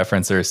ago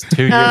reference or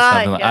 2 years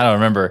something. I don't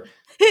remember.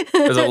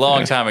 It was a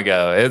long time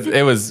ago.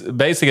 It was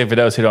basically, for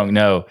those who don't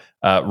know,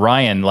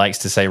 Ryan likes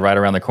to say right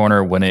around the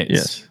corner when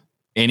it's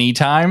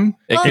anytime.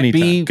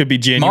 It could be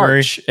January,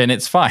 March, and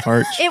it's fine.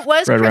 March, it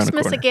was right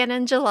Christmas again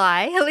in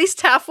July, at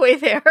least halfway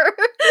there.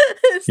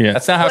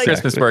 That's not how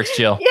Christmas works,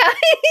 Jill. Yeah.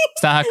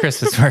 It's not how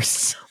Christmas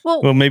works.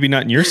 Well, maybe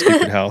not in your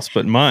stupid house,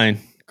 but mine.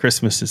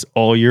 Christmas is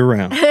all year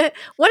round.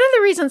 One of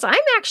the reasons I'm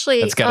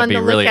actually it's got to be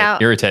really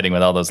irritating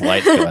with all those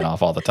lights going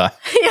off all the time.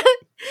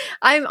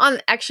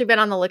 Actually been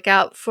on the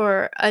lookout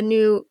for a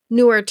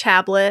newer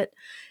tablet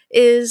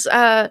is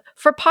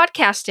for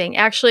podcasting,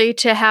 actually,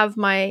 to have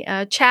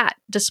my chat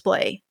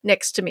display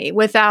next to me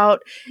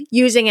without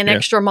using an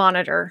extra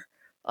monitor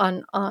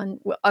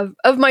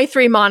of my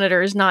 3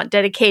 monitors, not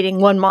dedicating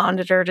one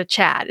monitor to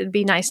chat. It'd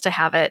be nice to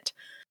have it.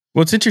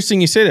 Well, it's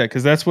interesting you say that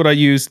because that's what I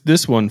use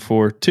this one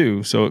for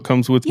too. So it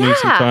comes with me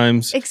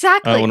sometimes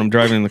when I'm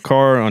driving in the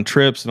car on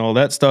trips and all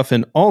that stuff.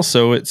 And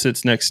also it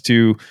sits next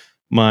to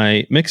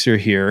my mixer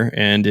here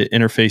and it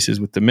interfaces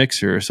with the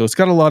mixer. So it's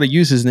got a lot of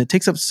uses and it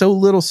takes up so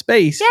little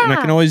space and I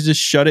can always just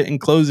shut it and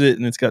close it.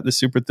 And it's got this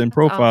super thin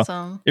profile.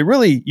 Awesome.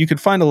 You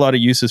could find a lot of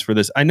uses for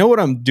this. I know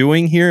what I'm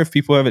doing here. If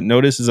people haven't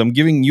noticed, is I'm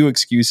giving you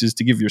excuses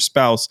to give your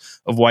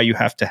spouse of why you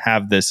have to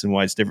have this and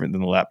why it's different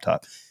than the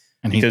laptop.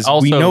 And because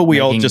we know we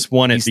all just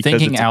want it he's because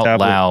thinking it's a out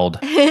tablet.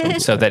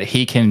 loud so that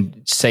he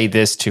can say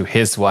this to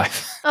his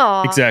wife.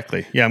 Aww.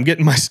 Exactly. Yeah, I'm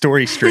getting my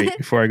story straight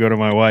before I go to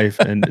my wife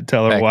and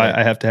tell her why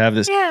I have to have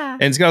this. Yeah.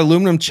 And it's got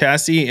aluminum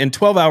chassis and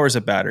 12 hours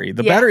of battery.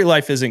 The battery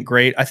life isn't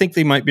great. I think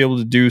they might be able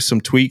to do some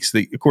tweaks.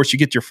 Of course, you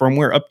get your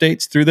firmware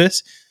updates through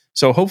this.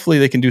 So hopefully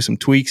they can do some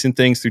tweaks and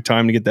things through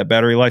time to get that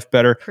battery life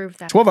better. Prove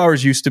that. 12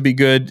 hours used to be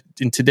good.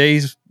 In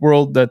today's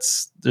world,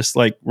 that's just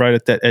like right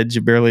at that edge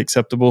of barely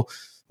acceptable.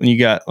 When you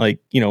got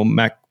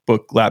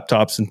MacBook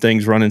laptops and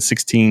things running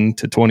 16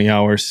 to 20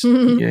 hours,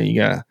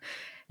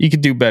 you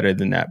could do better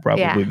than that,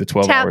 probably the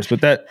 12 hours,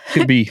 but that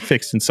could be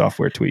fixed in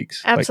software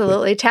tweaks.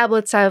 Absolutely.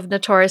 Tablets have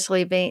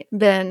notoriously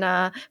been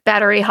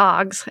battery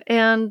hogs.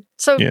 And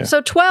so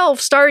 12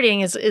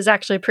 starting is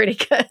actually pretty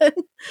good.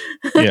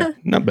 Yeah,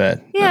 not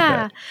bad. Yeah.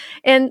 Not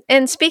bad.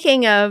 And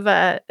speaking of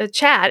a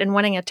chat and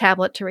wanting a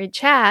tablet to read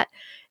chat,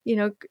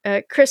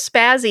 Chris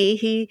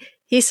Spazzy,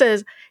 he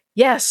says,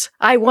 yes,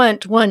 I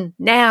want one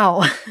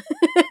now.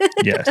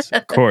 Yes,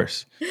 of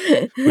course.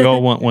 We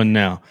all want one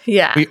now.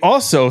 Yeah. We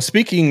also,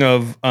 speaking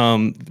of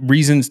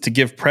reasons to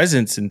give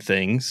presents and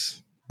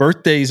things,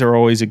 birthdays are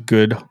always a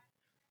good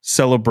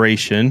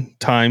celebration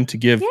time to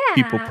give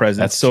people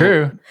presents. That's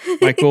true.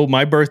 Michael,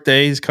 my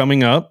birthday is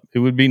coming up. It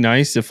would be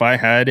nice if I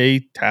had a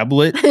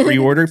tablet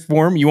pre-order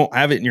form. You won't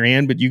have it in your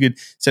hand, but you could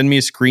send me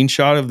a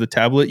screenshot of the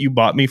tablet you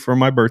bought me for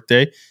my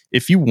birthday.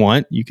 If you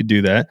want, you could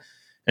do that.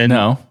 And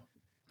no.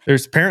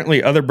 There's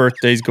apparently other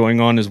birthdays going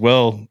on as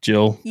well,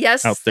 Jill.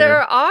 Yes, out there.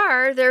 there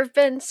are. There have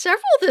been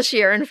several this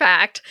year, in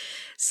fact.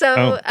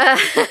 So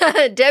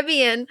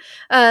Debian,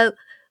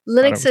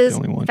 Linux's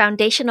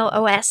foundational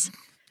OS,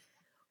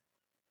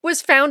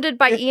 was founded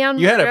by Ian.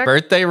 You had a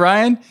birthday,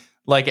 Ryan?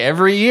 Like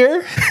every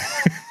year?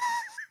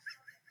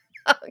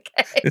 Okay.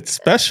 It's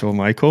special,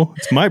 Michael.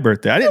 It's my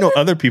birthday. I didn't know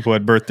other people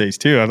had birthdays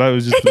too. I thought it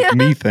was just a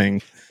me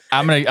thing.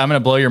 I'm gonna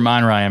blow your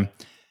mind, Ryan.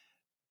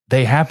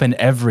 They happen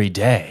every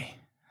day.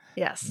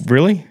 Yes.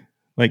 Really?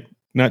 Like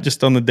not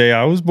just on the day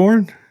I was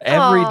born?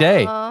 Every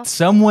day.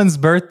 Someone's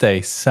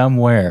birthday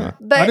somewhere.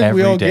 But how did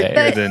we all get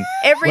but here then?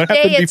 every What day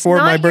happened it's before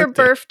my not your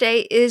birthday? birthday,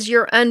 is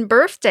your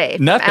unbirthday.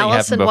 from Nothing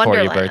Alice happened in before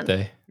Wonderland. your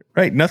birthday.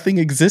 Right. Nothing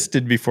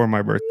existed before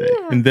my birthday.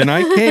 And then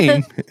I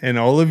came and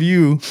all of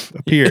you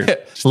appeared.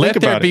 Just Let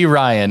think there about be it.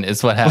 Ryan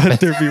is what Let happened.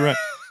 there be right.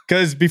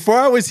 Because before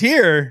I was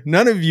here,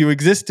 none of you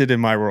existed in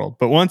my world.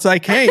 But once I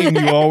came,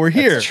 you all were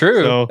here. That's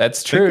true. So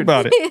That's true. Think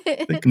about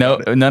it. Think No,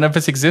 about it. none of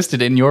us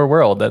existed in your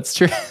world. That's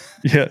true.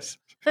 Yes.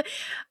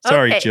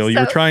 Sorry, Okay, Jill. You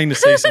were so- trying to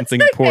say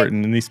something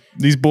important, and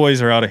these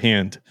boys are out of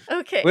hand.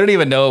 Okay. We don't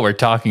even know what we're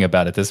talking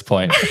about at this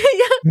point.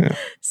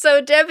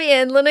 So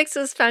Debian,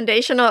 Linux's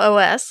foundational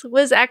OS,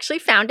 was actually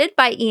founded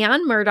by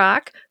Ian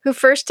Murdoch, who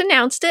first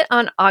announced it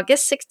on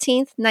August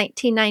 16th,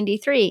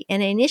 1993,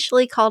 and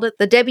initially called it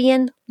the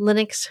Debian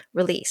Linux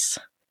release.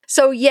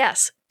 So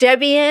yes,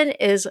 Debian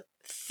is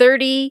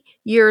 30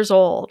 years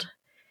old.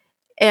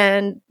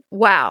 And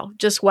wow,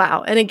 just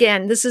wow. And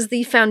again, this is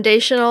the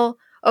foundational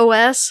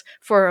OS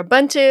for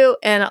Ubuntu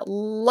and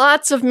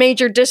lots of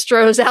major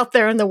distros out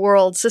there in the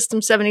world,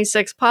 System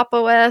 76, Pop!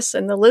 OS,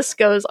 and the list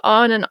goes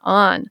on and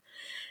on.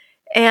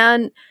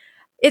 And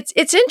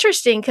it's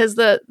interesting because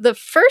the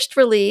first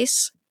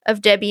release of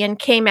Debian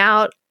came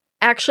out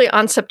actually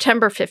on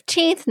September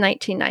 15th,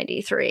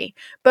 1993,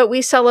 but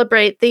we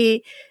celebrate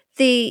the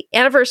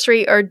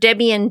anniversary or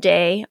Debian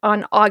Day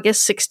on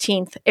August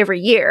 16th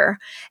every year.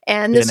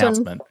 And this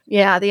one,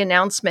 the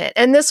announcement.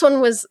 And this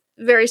one was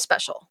very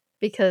special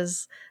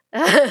because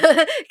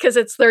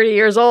it's 30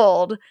 years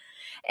old.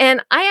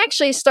 And I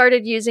actually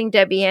started using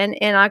Debian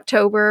in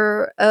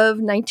October of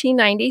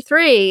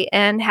 1993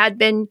 and had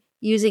been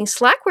using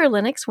Slackware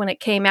Linux when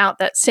it came out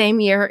that same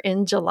year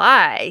in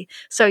July.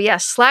 So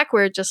yes,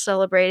 Slackware just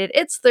celebrated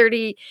its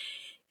 30th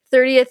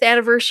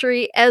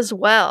anniversary as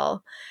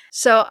well.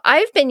 So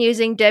I've been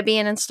using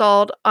Debian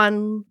installed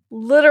on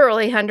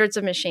literally hundreds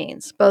of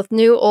machines, both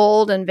new,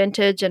 old, and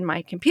vintage in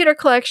my computer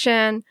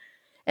collection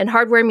and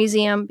hardware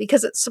museum,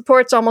 because it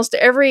supports almost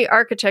every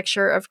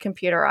architecture of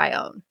computer I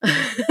own.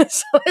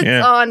 So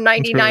it's on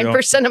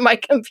 99% of my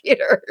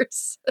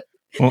computers.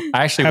 Well,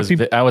 I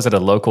actually I was at a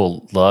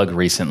local lug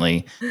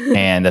recently,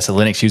 and that's a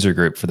Linux user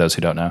group for those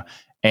who don't know.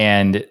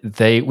 And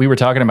we were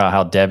talking about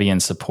how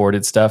Debian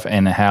supported stuff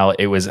and how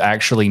it was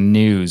actually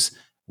news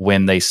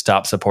when they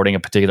stopped supporting a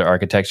particular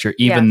architecture,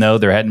 even though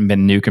there hadn't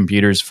been new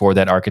computers for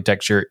that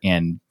architecture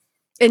in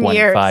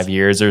 25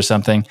 years or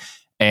something.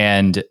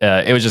 And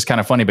it was just kind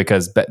of funny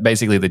because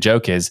basically the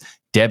joke is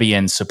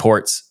Debian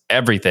supports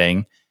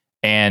everything.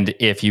 And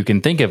if you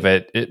can think of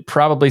it, it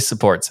probably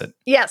supports it.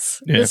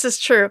 Yes, this is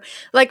true.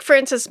 Like, for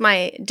instance,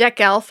 my Deck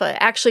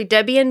Alpha, actually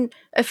Debian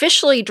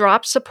officially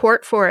dropped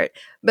support for it,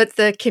 but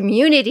the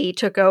community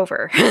took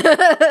over.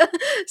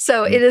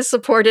 So it is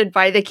supported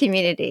by the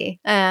community.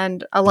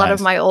 And a lot of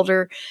my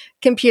older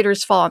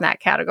computers fall in that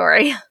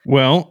category.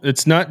 Well,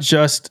 it's not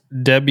just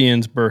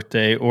Debian's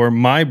birthday or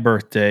my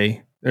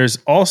birthday. There's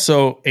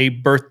also a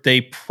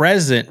birthday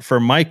present for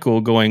Michael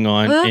going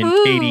on in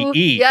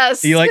KDE.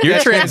 Yes. You like your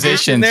that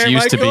transitions there,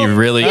 used to be Michael?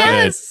 really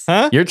good.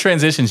 Huh? Your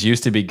transitions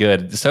used to be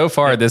good. So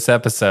far, this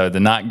episode, they're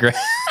not great.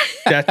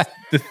 That's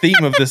the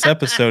theme of this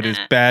episode is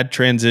bad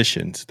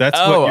transitions. That's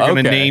what you're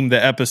going to name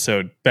the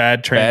episode.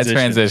 Bad transitions.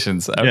 Bad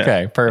transitions.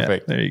 Okay,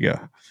 perfect. There you go.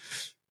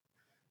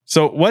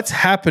 So what's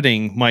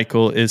happening,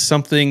 Michael, is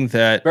something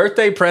that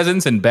birthday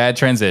presents and bad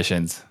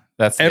transitions.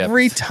 That's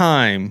every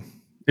time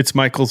it's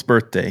Michael's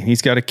birthday.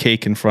 He's got a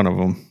cake in front of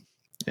him,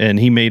 and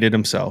he made it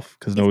himself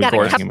because nobody's got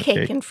a buying him a cupcake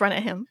cake. in front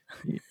of him.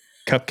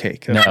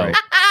 Cupcake. That's right.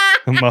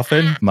 A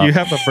muffin? Do you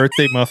have a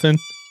birthday muffin?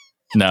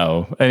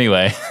 No.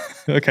 Anyway.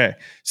 Okay.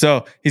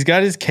 So he's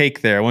got his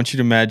cake there. I want you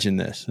to imagine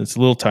this. It's a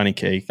little tiny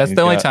cake. That's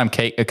the only time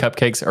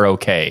cupcakes are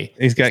okay.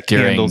 He's got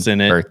candles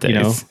in it. Birthdays. You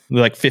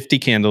know, like 50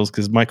 candles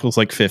because Michael's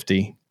like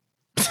 50.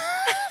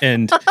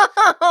 And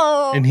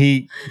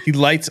he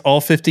lights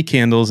all 50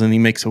 candles and he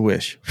makes a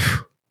wish.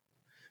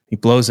 He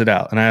blows it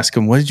out. And I ask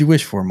him, what did you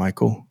wish for,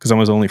 Michael? Because I'm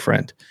his only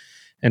friend.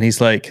 And he's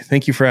like,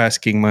 thank you for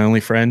asking, my only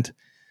friend.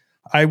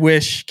 I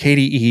wish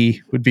KDE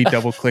would be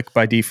DoubleClick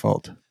by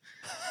default.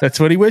 That's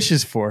what he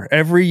wishes for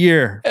every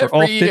year. For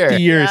all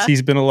 50 years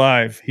he's been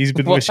alive. He's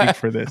been wishing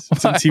for this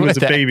since he was a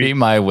baby. Be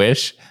my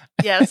wish.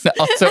 Yes.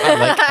 Also,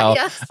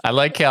 I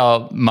like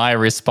how my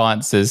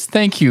response is,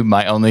 thank you,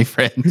 my only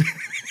friend.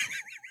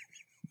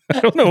 I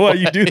don't know why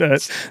you do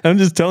that. I'm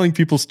just telling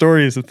people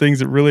stories of things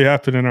that really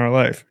happen in our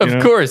life.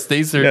 Of course,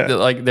 these are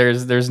like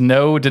there's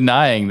no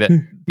denying that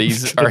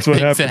these are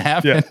things that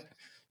happen. Yeah.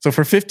 So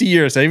for 50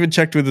 years, I even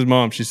checked with his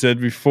mom. She said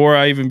before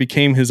I even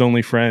became his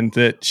only friend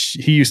that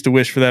he used to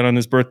wish for that on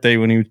his birthday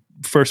when he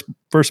first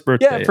birthday.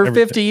 Yeah, for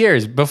 50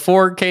 years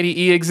before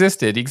KDE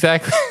existed.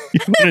 Exactly.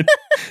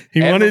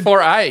 He wanted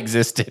before I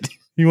existed.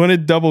 You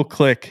wanted double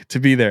click to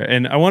be there.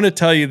 And I want to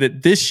tell you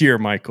that this year,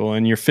 Michael,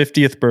 on your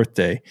 50th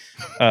birthday,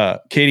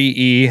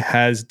 KDE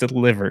has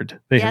delivered.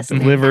 They have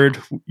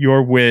delivered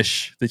your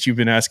wish that you've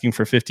been asking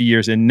for 50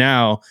 years. And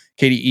now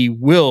KDE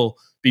will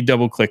be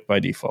double click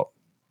by default.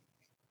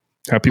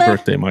 Happy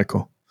birthday,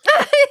 Michael.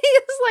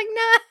 He's like,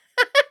 nah.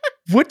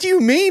 What do you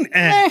mean?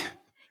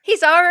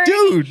 He's already,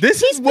 dude.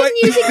 He's been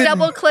using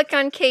double click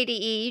on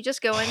KDE. You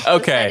just go into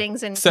the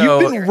settings and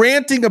you've been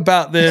ranting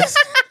about this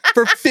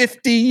for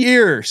 50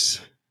 years.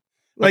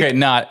 Like,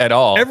 not at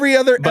all. Every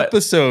other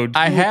episode,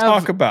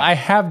 talk about. I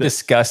have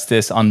discussed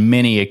this on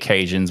many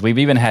occasions. We've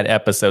even had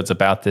episodes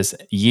about this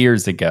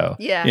years ago.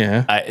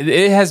 Yeah.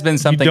 It has been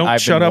something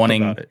I've been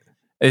wanting. About it.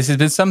 This has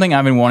been something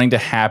I've been wanting to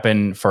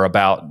happen for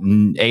about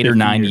 8 or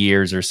 9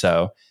 years or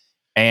so.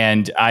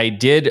 And I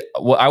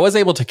was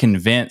able to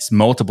convince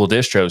multiple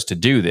distros to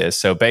do this.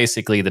 So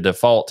basically, the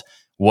default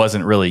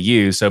wasn't really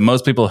used. So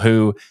most people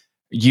who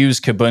use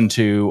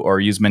Kubuntu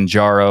or use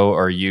Manjaro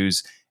or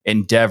use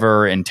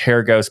Endeavor and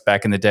Tergos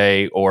back in the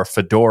day, or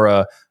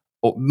Fedora,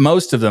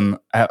 most of them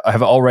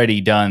have already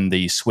done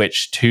the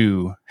switch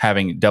to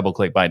having double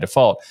click by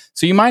default.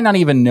 So you might not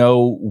even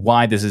know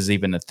why this is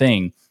even a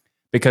thing,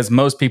 because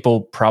most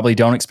people probably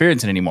don't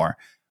experience it anymore.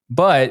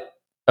 But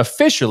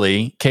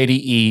officially,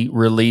 KDE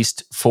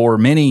released for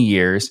many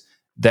years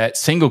that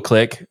single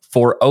click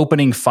for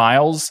opening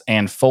files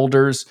and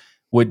folders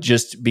would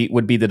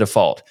be the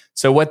default.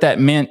 So what that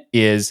meant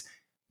is,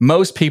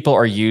 most people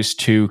are used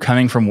to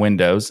coming from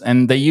Windows,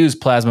 and they use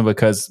Plasma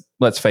because,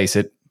 let's face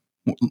it,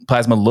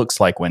 Plasma looks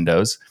like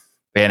Windows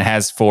and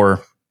has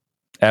forever.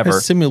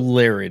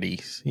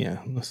 Similarities. Yeah.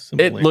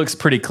 It looks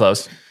pretty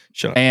close.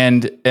 Sure.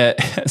 And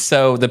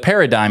so the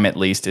paradigm, at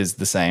least, is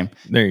the same.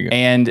 There you go.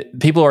 And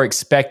people are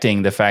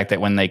expecting the fact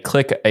that when they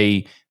click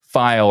a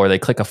file or they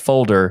click a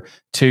folder,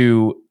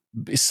 to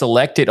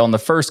select it on the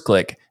first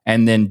click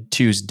and then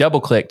choose double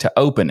click to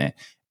open it.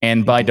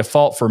 And by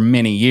default, for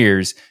many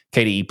years,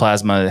 KDE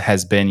Plasma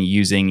has been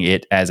using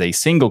it as a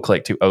single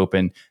click to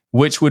open,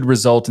 which would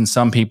result in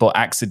some people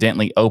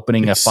accidentally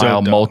opening a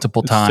file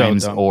multiple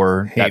times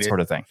or that sort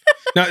of thing.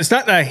 No, it's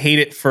not that I hate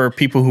it for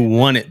people who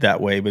want it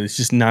that way, but it's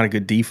just not a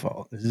good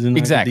default. This isn't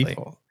exactly. A good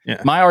default.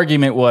 Yeah. My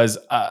argument was,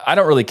 I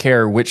don't really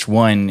care which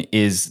one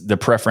is the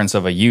preference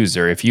of a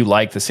user. If you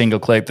like the single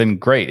click, then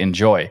great,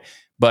 enjoy.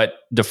 But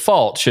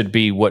default should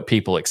be what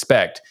people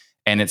expect.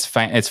 And it's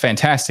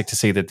fantastic to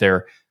see that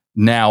they're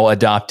now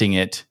adopting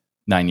it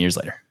 9 years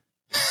later.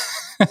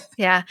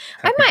 Yeah.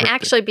 I might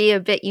actually be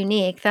a bit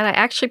unique that I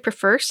actually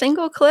prefer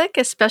single click,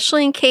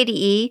 especially in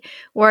KDE,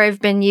 where I've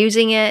been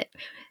using it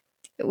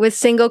with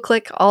single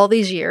click all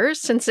these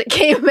years since it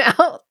came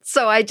out.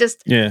 So I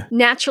just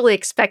naturally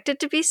expect it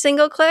to be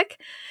single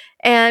click.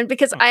 And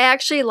because I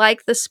actually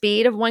like the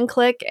speed of one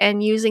click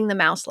and using the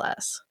mouse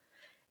less.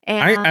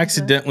 And I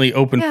accidentally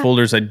open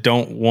folders I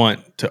don't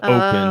want to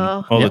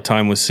open all the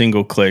time with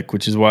single click,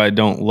 which is why I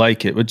don't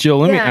like it. But Jill,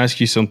 let me ask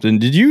you something.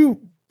 Did you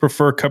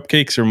prefer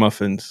cupcakes or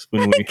muffins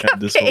when we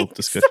had this whole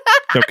discussion?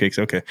 Cupcakes,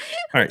 okay.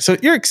 All right, so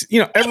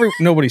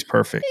nobody's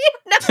perfect,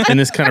 and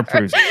this kind of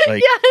proves it.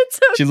 Like, it's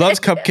okay. She loves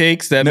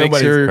cupcakes. That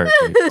makes her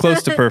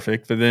close to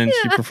perfect, but then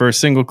she prefers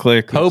single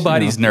click.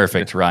 Hobody's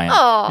nerfect, Ryan.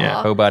 Aww.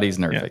 Yeah, Hobody's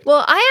nerfect. Yeah.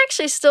 Well, I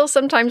actually still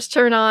sometimes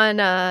turn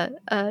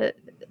on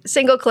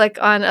single click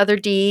on other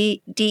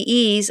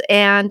DEs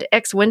and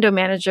X window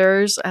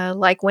managers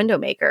like Window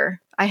Maker.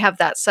 I have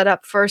that set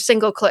up for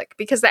single click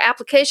because the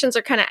applications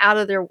are kind of out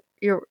of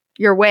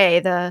your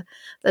way. The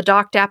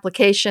docked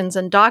applications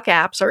and dock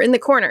apps are in the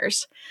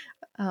corners.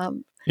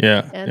 So they stay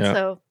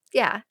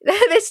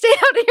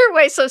out of your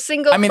way. So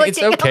single. I mean,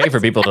 it's okay for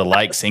people to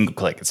like single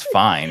click. It's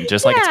fine.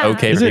 Just like it's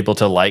okay for people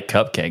to like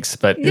cupcakes.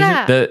 But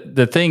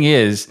the thing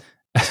is,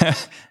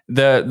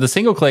 the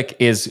single click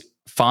is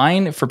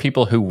fine for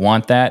people who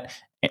want that.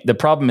 The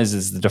problem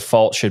is the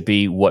default should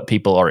be what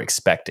people are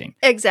expecting.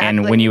 Exactly.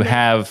 And when you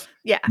have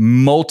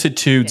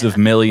multitudes of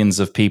millions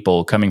of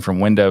people coming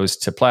from Windows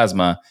to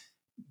Plasma,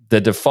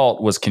 the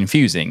default was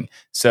confusing.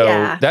 So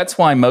that's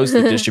why most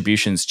of the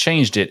distributions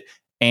changed it.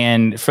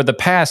 And for the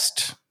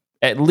past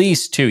at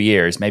least 2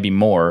 years, maybe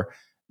more,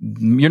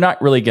 you're not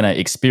really going to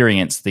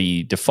experience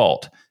the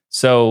default.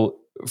 So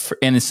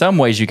in some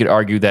ways, you could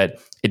argue that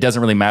it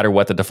doesn't really matter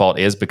what the default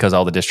is because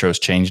all the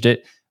distros changed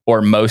it, or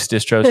most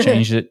distros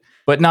changed it,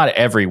 but not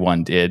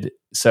everyone did.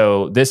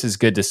 So this is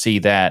good to see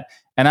that.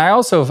 And I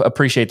also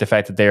appreciate the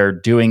fact that they're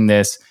doing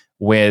this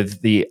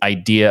with the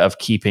idea of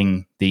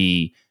keeping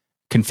the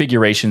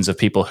configurations of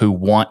people who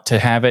want to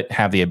have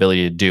the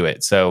ability to do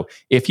it. So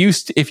if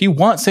you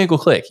want single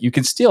click, you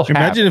can still have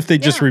Imagine if they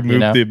just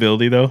removed the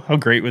ability, though. How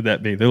great would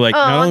that be? They're like,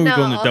 not only are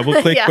we going to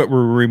double click, but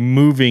we're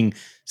removing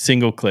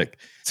single click.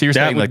 So you're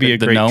saying like the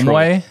GNOME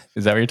way?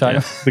 Is that what you're talking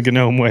about? The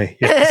GNOME way.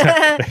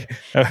 Yeah,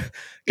 exactly.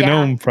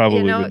 GNOME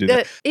probably would do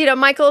that.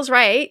 Michael's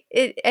right.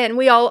 And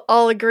we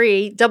all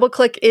agree, double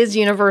click is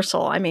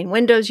universal. I mean,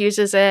 Windows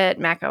uses it,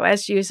 Mac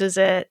OS uses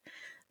it.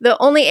 The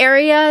only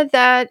area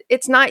that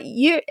it's not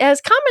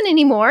as common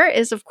anymore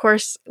is, of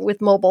course,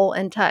 with mobile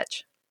and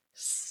touch.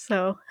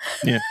 So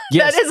yes,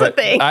 that is a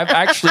thing. I've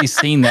actually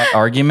seen that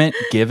argument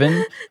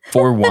given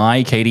for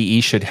why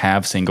KDE should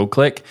have single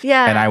click.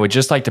 Yeah. And I would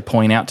just like to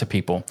point out to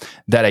people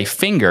that a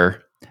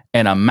finger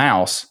and a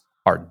mouse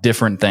are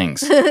different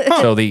things.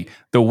 So the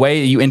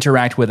way you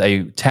interact with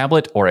a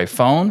tablet or a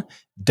phone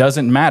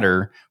doesn't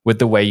matter with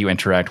the way you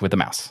interact with a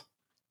mouse.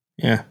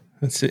 Yeah.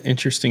 That's an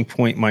interesting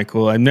point,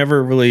 Michael. I've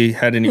never really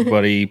had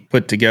anybody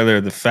put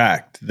together the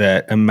fact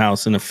that a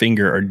mouse and a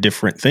finger are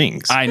different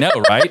things. I know,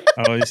 right?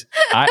 I always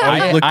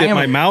looked at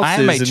my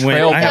mouses and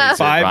went, I have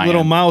 5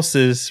 little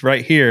mouses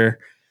right here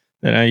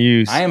that I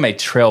use. I am a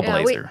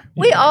trailblazer.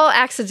 We all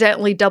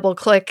accidentally double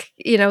click,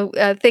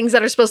 things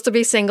that are supposed to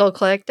be single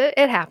clicked.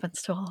 It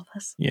happens to all of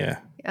us. Yeah.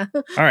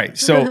 All right.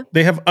 So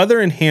they have other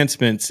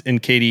enhancements in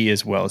KDE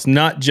as well. It's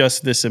not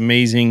just this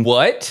amazing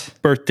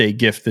birthday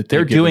gift that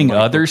they're doing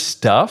other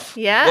stuff.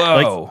 Yeah.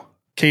 Whoa. Like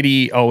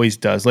KDE always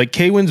does. Like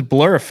Kwin's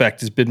blur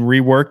effect has been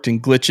reworked,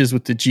 and glitches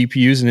with the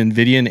GPUs and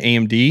NVIDIA and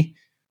AMD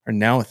are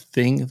now a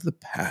thing of the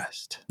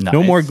past. Nice.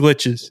 No more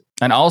glitches.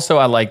 And also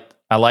I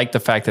like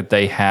the fact that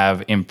they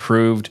have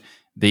improved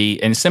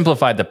and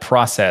simplified the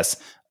process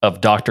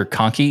of Dr.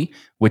 Conky,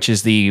 which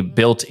is the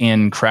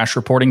built-in crash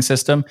reporting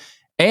system.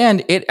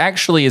 And it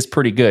actually is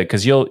pretty good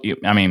because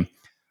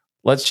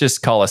let's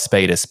just call a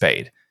spade a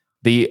spade.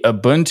 The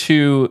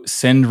Ubuntu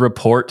send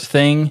report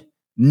thing,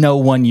 no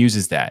one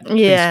uses that.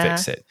 Yeah.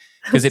 Please fix it.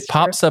 Because it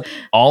pops up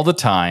all the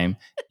time.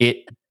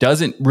 It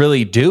doesn't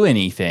really do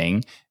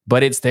anything,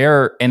 but it's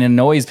there and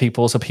annoys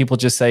people. So people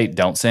just say,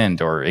 don't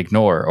send or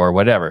ignore or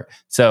whatever.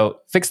 So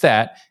fix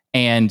that.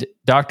 And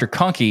Dr.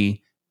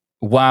 Conky,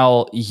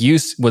 while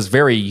was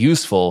very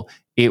useful,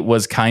 it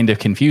was kind of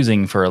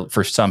confusing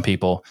for some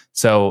people.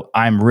 So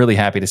I'm really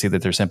happy to see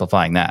that they're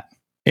simplifying that.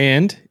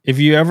 And if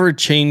you ever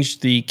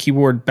change the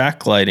keyboard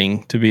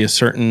backlighting to be a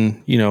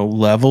certain,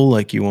 level,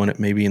 like you want it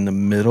maybe in the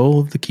middle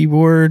of the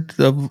keyboard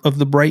of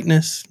the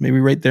brightness, maybe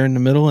right there in the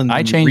middle. And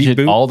I change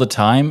it all the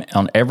time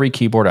on every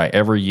keyboard I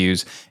ever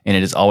use. And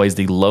it is always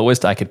the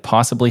lowest I could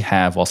possibly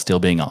have while still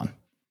being on.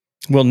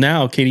 Well,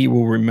 now KDE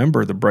will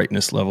remember the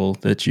brightness level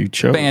that you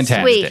chose.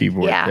 Fantastic.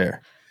 Keyboard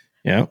there.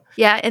 Yeah.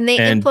 Yeah. And they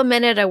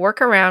implemented a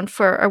workaround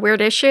for a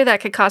weird issue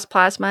that could cause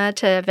Plasma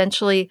to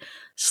eventually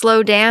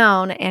slow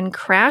down and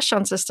crash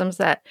on systems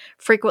that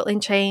frequently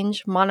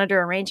change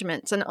monitor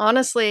arrangements. And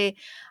honestly,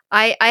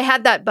 I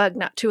had that bug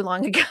not too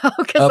long ago.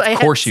 Of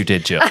course you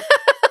did, Jill.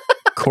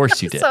 Of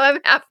course you did. So I'm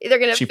happy they're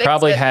going to fix it. She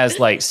probably has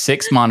like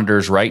 6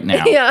 monitors right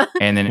now. Yeah.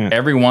 And then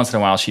every once in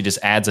a while, she just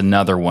adds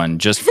another one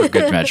just for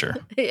good measure.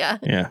 Yeah.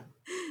 Yeah.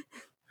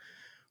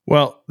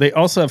 Well, they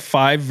also have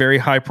 5 very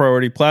high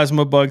priority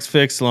Plasma bugs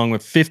fixed, along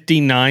with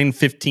 59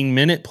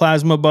 15-minute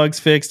Plasma bugs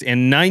fixed,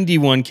 and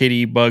 91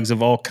 KDE bugs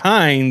of all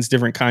kinds,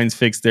 different kinds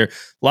fixed there.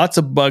 Lots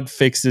of bug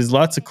fixes,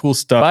 lots of cool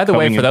stuff. By the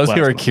way, for those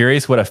Plasma. who are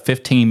curious what a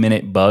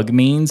 15-minute bug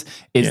means,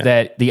 is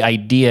that the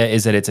idea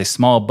is that it's a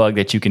small bug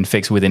that you can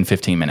fix within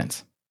 15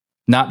 minutes.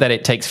 Not that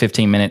it takes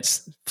 15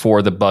 minutes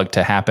for the bug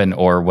to happen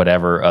or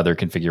whatever other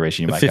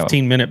configuration you might have.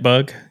 15-minute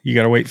bug? You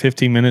got to wait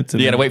 15 minutes?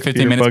 You got to wait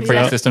 15 minutes for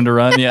your system to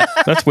run? Yeah.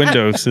 That's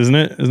Windows, isn't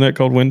it? Isn't that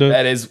called Windows?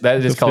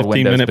 That is called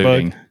Windows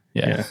booting. Bug?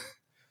 Yeah.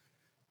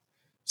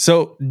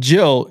 So,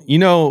 Jill,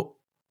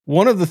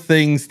 one of the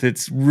things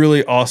that's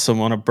really awesome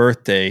on a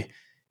birthday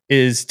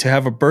is to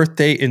have a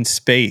birthday in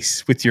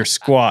space with your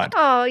squad.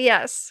 Oh,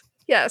 yes.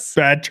 Yes.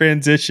 Bad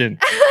transition.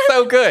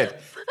 So good.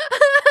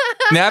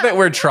 Now that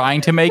we're trying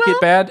to make it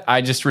bad,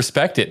 I just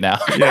respect it now.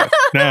 Yeah,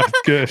 no,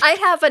 it's good. I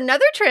have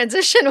another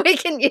transition we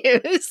can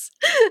use.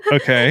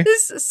 Okay.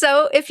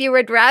 So if you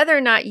would rather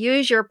not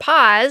use your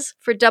paws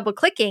for double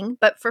clicking,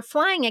 but for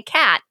flying a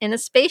cat in a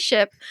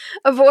spaceship,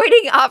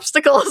 avoiding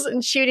obstacles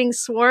and shooting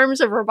swarms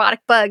of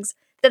robotic bugs,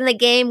 then the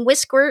game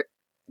Whisker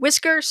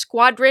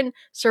Squadron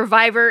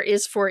Survivor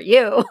is for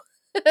you.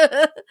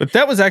 But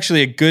that was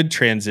actually a good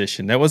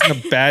transition. That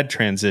wasn't a bad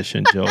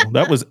transition, Jill.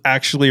 That was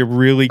actually a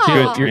really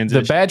good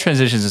transition. The bad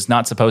transitions is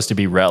not supposed to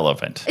be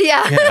relevant.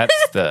 Yeah.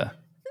 That's the...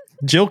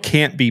 Jill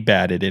can't be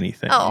bad at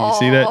anything. You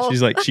see that?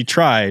 She's like, she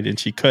tried and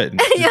she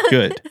couldn't. She's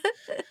good.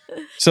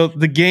 So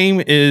the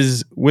game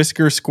is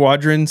Whisker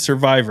Squadron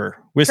Survivor.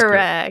 Whisker.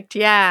 Correct.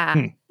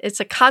 Yeah. It's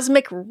a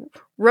cosmic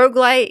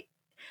roguelite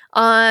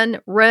on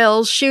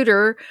rails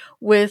shooter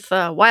with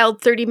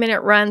wild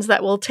 30-minute runs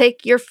that will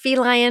take your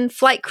feline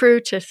flight crew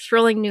to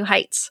thrilling new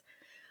heights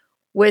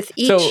with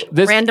each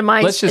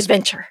randomized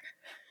adventure.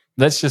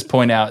 Let's just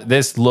point out,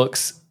 this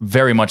looks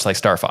very much like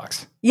Star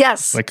Fox.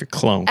 Yes. Like a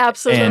clone.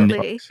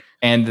 Absolutely.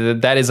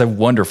 And that is a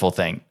wonderful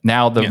thing.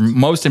 Now, the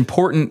most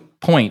important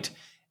point,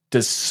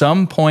 does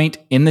some point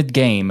in the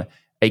game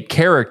a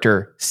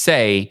character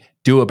say,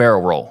 do a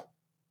barrel roll?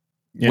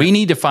 Yeah. We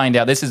need to find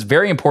out. This is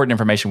very important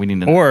information we need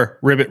to know. Or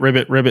ribbit.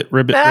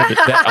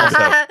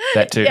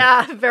 That too.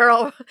 Yeah,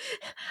 barrel.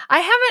 I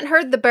haven't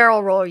heard the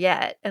barrel roll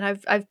yet, and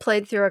I've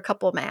played through a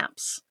couple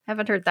maps.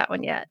 Haven't heard that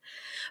one yet.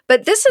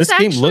 But this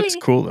game looks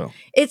cool though.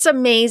 It's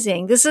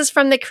amazing. This is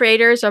from the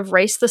creators of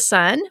Race the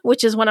Sun,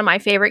 which is one of my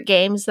favorite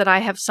games that I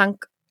have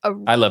sunk a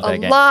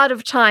lot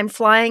of time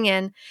flying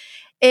in.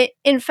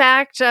 In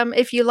fact,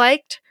 if you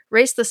liked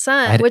Race the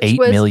Sun. I had which 8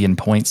 was, million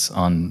points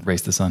on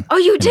Race the Sun. Oh,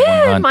 you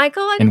did,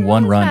 Michael? I didn't in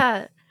one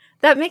run.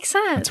 That makes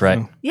sense. That's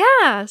right.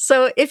 Yeah.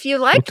 So if you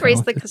liked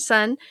Race the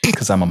Sun.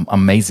 Because I'm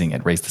amazing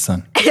at Race the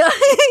Sun.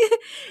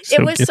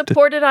 It was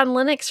supported on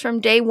Linux from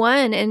day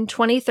one in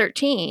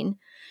 2013.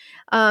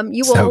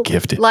 You will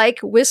like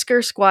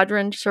Whisker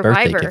Squadron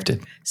Survivor.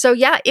 So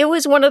yeah, it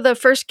was one of the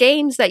first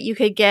games that you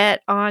could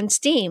get on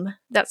Steam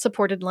that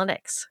supported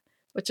Linux,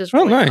 which is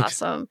really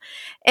awesome.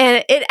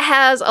 And it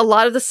has a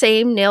lot of the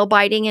same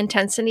nail-biting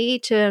intensity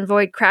to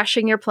avoid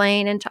crashing your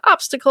plane into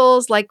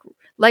obstacles like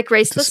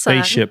Race the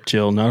Sun. Spaceship,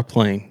 Jill, not a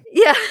plane.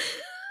 Yeah.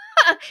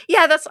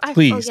 Yeah, that's...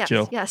 Please,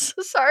 Jill. Yes,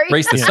 sorry.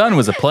 Race the Sun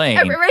was a plane,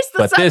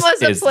 but this is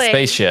the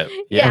spaceship.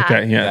 Yeah.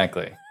 Okay, yeah.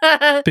 Exactly.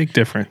 Big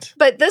difference.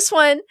 But this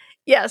one...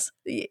 Yes,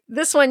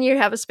 this one you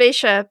have a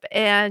spaceship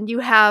and you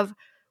have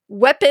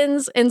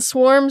weapons and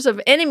swarms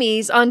of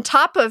enemies on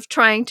top of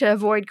trying to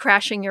avoid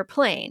crashing your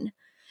plane.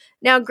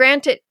 Now,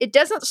 granted, it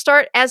doesn't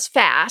start as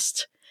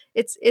fast.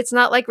 It's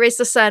not like Race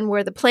the Sun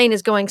where the plane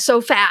is going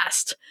so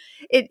fast.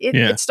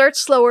 It starts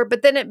slower,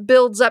 but then it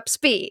builds up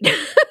speed.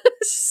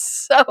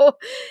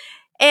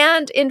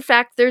 And in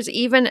fact, there's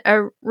even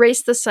a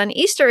Race the Sun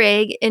Easter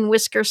egg in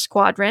Whisker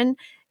Squadron,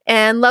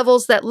 and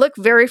levels that look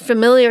very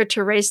familiar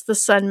to Race the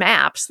Sun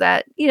maps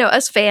that,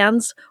 us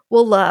fans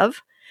will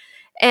love.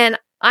 And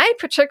I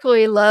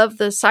particularly love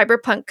the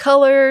cyberpunk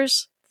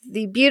colors,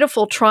 the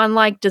beautiful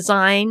Tron-like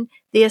design,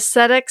 the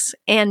aesthetics,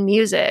 and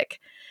music.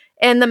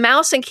 And the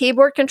mouse and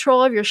keyboard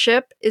control of your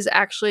ship is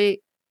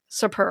actually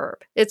superb.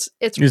 It's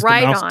right on. Is the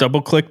mouse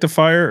double click to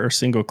fire or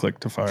single click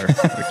to fire?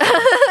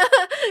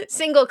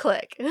 Single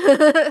click.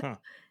 Huh.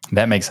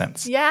 That makes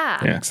sense. Yeah.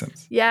 That makes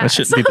sense. Yeah. That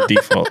shouldn't be the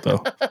default,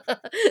 though.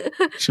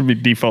 Should be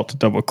default to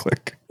double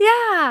click.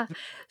 Yeah.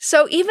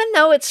 So even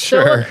though it's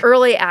still in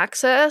early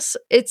access,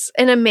 it's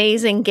an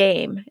amazing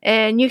game.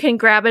 And you can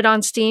grab it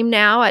on Steam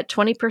now at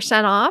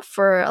 20% off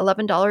for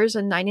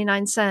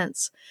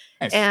 $11.99.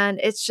 Nice. And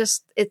it's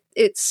just,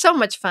 it's so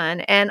much fun.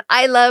 And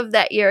I love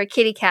that you're a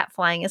kitty cat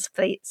flying a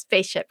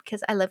spaceship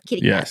because I love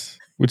kitty cats.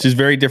 Which is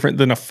very different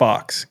than a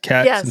fox.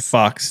 Cats and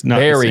fox, not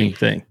the same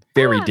thing.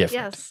 Very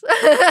different. Yes.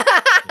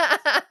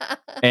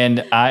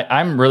 And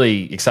I'm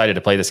really excited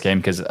to play this game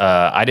because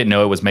I didn't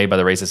know it was made by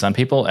the Race the Sun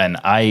people, and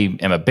I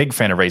am a big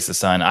fan of Race the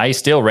Sun. I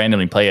still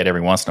randomly play it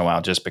every once in a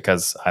while just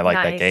because I like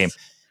that game.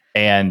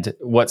 And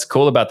what's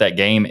cool about that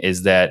game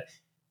is that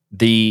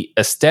the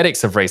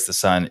aesthetics of Race the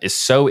Sun is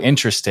so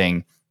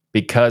interesting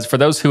because for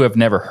those who have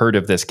never heard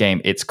of this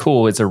game, it's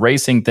cool. It's a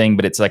racing thing,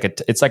 but it's like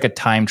a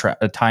time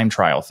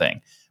trial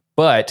thing.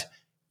 But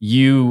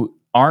you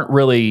aren't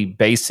really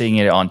basing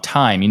it on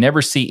time. You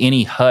never see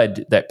any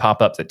HUD that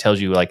pop up that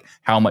tells you like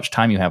how much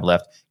time you have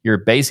left. You're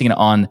basing it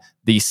on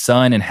the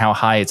sun and how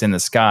high it's in the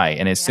sky.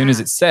 And as soon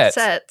as it sets,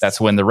 that's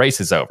when the race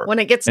is over. When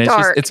it gets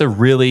dark. It's a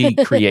really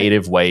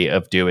creative way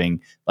of doing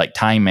like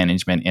time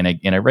management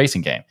in a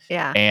racing game.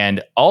 Yeah.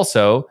 And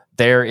also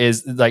there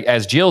is, like,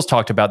 as Jill's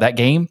talked about, that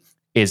game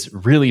is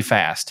really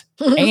fast.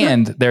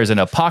 And there's an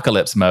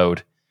apocalypse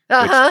mode.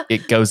 Which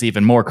it goes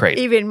even more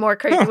crazy.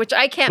 Which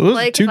I can't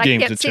play because I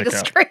can't see the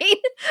screen.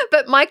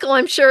 But Michael,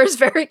 I'm sure, is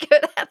very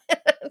good at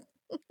it.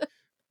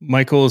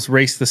 Michael's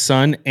Race the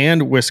Sun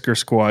and Whisker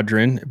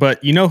Squadron.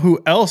 But you know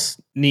who else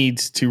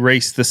needs to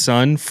race the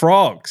sun?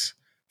 Frogs.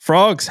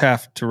 Frogs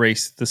have to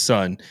race the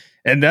sun.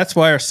 And that's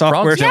why our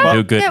software... Frogs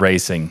do good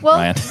racing, well,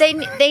 Ryan.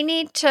 They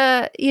need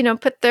to,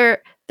 put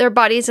their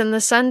bodies in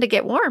the sun to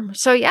get warm.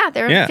 So yeah,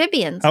 they're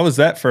amphibians. How was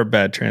that for a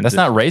bad transition? That's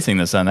not racing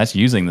the sun. That's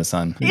using the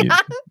sun. Yeah.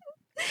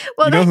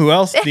 Well, you know who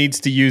else needs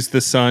to use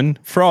the sun?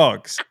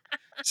 Frogs.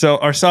 So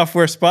our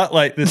software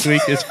spotlight this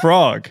week is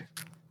Frog.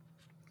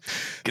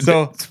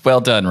 So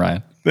well done,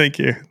 Ryan. Thank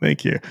you.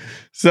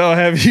 So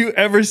have you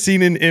ever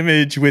seen an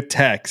image with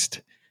text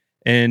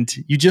and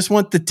you just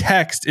want the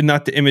text and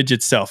not the image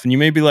itself? And you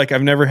may be like,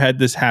 I've never had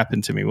this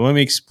happen to me. Well, let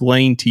me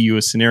explain to you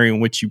a scenario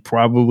in which you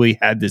probably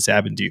had this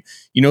happen to you.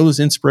 You know those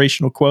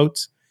inspirational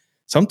quotes?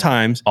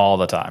 Sometimes, all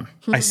the time,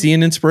 I see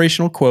an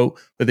inspirational quote,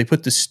 but they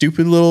put the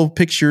stupid little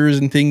pictures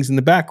and things in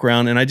the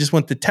background, and I just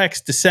want the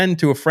text to send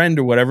to a friend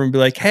or whatever and be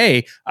like,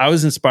 hey, I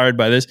was inspired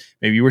by this.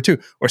 Maybe you were too.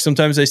 Or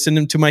sometimes I send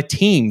them to my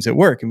teams at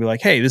work and be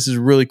like, hey, this is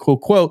a really cool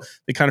quote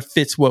that kind of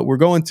fits what we're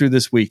going through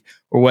this week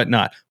or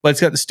whatnot. But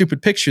it's got the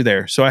stupid picture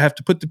there. So I have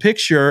to put the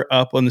picture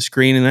up on the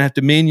screen and I have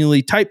to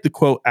manually type the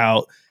quote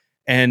out.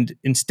 And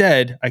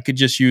instead, I could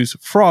just use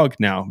Frog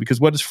now,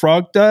 because what does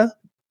Frog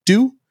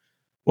do?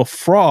 Well,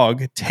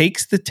 Frog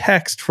takes the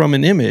text from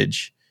an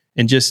image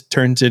and just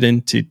turns it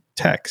into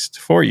text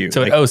for you.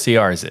 So it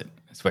OCRs it.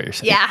 That's what you're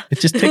saying. Yeah. It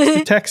just takes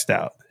the text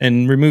out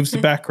and removes the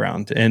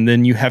background. And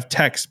then you have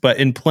text, but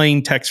in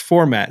plain text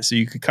format. So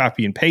you could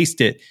copy and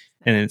paste it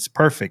and it's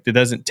perfect. It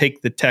doesn't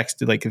take the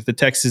text. Like if the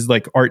text is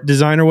like art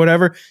design or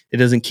whatever, it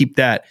doesn't keep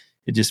that.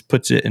 It just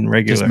puts it in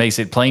regular. Just makes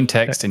it plain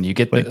text and you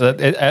get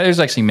there's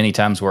actually many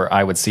times where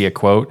I would see a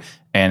quote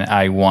and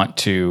I want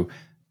to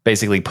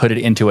basically put it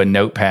into a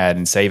notepad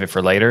and save it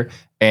for later.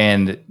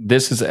 And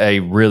this is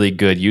a really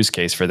good use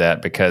case for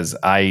that because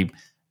I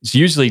It's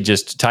usually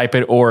just type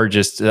it or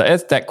just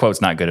that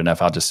quote's not good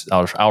enough.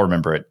 I'll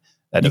remember it.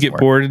 You get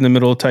bored in the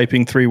middle of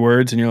typing 3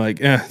 words and you're like,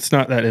 it's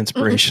not that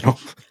inspirational.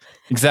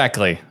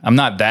 Exactly. I'm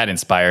not that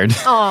inspired.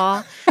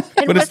 Aw.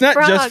 But it's not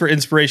just for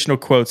inspirational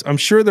quotes. I'm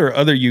sure there are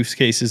other use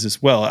cases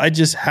as well. I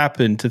just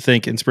happened to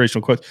think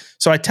inspirational quotes.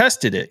 So I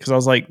tested it because I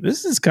was like,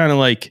 this is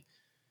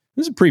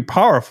pretty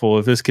powerful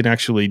if this can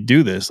actually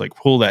do this, like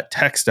pull that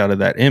text out of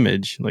that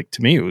image. Like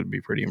to me, it would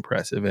be pretty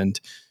impressive. And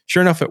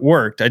sure enough, it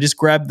worked. I just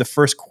grabbed the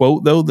first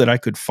quote though that I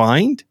could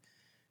find.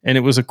 And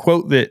it was a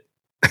quote that,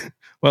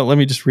 well, let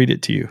me just read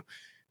it to you.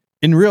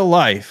 In real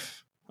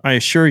life, I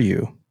assure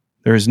you,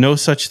 there is no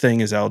such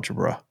thing as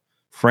algebra.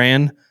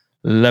 Fran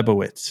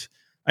Lebowitz.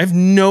 I have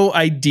no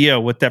idea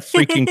what that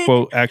freaking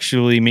quote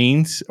actually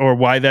means or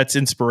why that's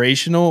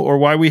inspirational or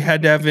why we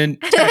had to have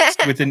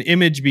text with an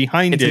image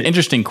behind it. It's an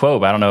interesting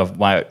quote, but I don't know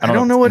why. I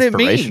don't know what it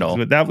means.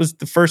 But that was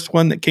the first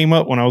one that came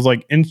up when I was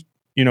like,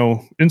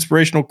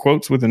 inspirational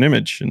quotes with an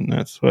image. And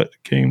that's what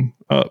came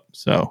up.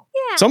 So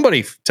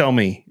somebody tell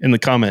me in the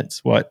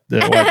comments why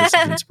this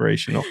is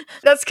inspirational.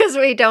 That's because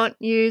we don't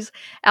use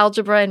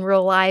algebra in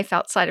real life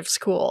outside of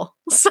school.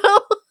 So...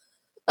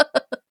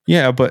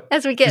 Yeah, but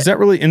as we get is that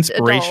really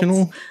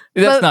inspirational? Adults.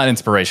 That's not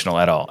inspirational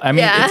at all. I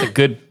mean,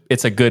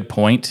 it's a good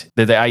point.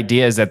 The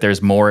idea is that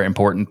there's more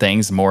important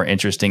things, more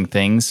interesting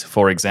things.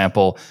 For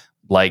example,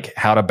 like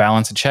how to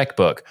balance a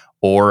checkbook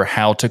or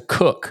how to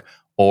cook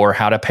or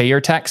how to pay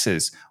your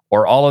taxes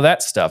or all of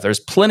that stuff. There's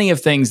plenty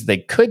of things they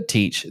could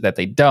teach that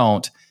they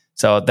don't.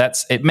 So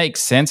it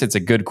makes sense. It's a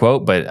good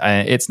quote, but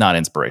it's not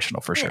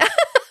inspirational for sure.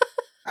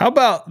 How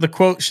about the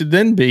quote should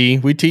then be,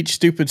 we teach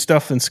stupid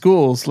stuff in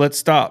schools. Let's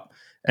stop.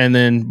 And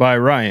then by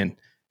Ryan.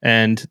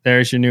 And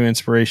there's your new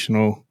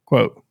inspirational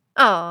quote.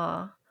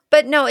 Oh,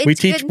 but no, we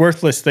teach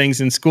worthless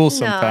things in school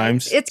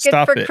sometimes. It's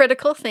good for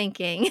critical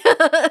thinking.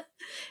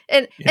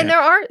 and there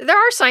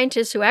are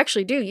scientists who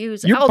actually do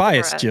use You're algebra.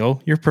 biased,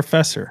 Jill. You're a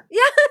professor. Yeah.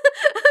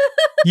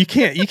 You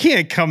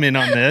can't come in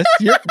on this.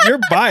 You're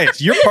biased.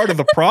 You're part of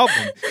the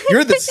problem.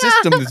 You're the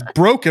system that's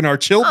broken our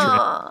children.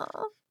 Aww.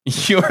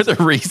 You're the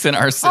reason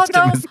our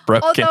system is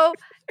broken. Although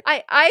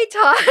I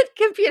taught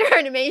computer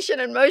animation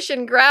and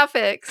motion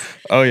graphics.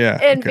 Oh, yeah.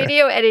 And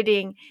video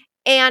editing.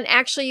 And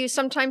actually, you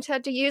sometimes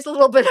had to use a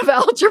little bit of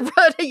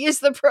algebra to use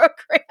the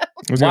program.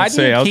 Why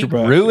do you keep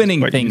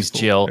ruining things,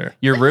 Jill? There.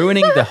 You're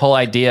ruining the whole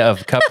idea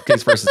of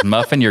cupcakes versus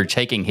muffin. You're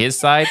taking his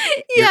side.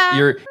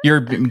 Yeah. You're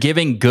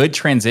giving good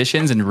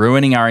transitions and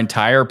ruining our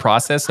entire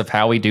process of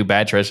how we do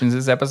bad transitions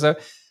this episode.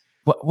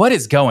 What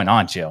is going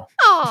on, Jill?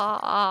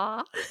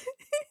 Aww.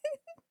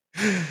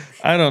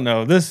 I don't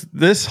know.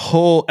 This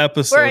whole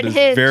episode is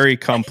very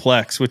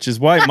complex, which is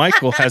why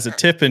Michael has a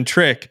tip and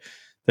trick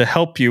to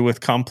help you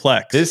with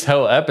complex. This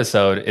whole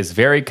episode is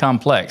very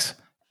complex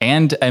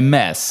and a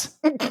mess.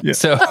 Yeah.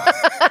 So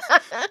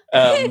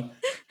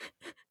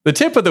the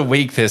tip of the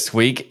week this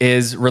week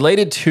is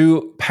related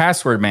to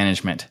password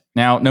management.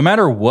 Now, no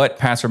matter what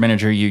password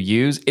manager you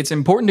use, it's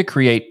important to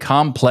create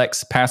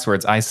complex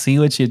passwords. I see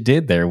what you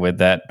did there with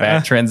that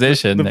bad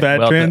transition. The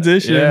bad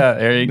transition. Yeah,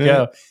 there you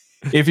go.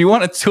 If you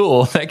want a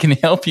tool that can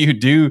help you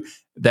do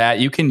that,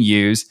 you can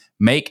use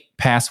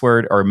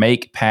MakePassword or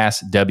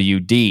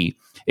MakePassWD.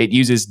 It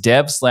uses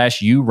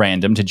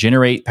dev/urandom to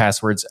generate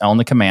passwords on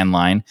the command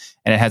line,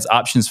 and it has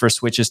options for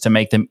switches to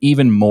make them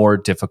even more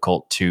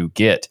difficult to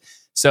get.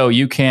 So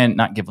you can,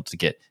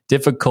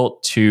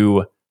 difficult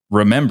to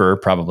remember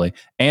probably,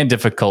 and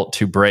difficult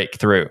to break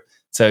through.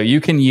 So you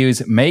can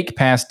use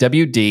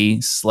MakePassWD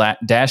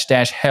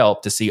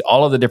 /help to see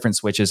all of the different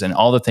switches and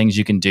all the things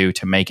you can do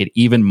to make it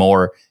even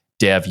more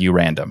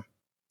dev/urandom.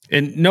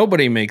 And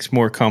nobody makes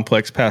more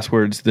complex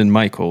passwords than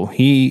Michael.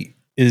 He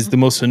is the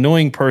most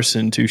annoying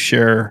person to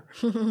share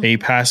a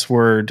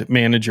password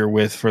manager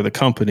with for the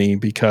company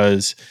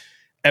because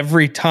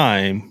every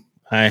time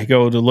I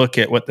go to look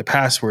at what the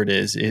password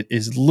is, it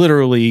is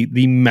literally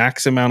the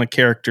max amount of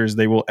characters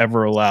they will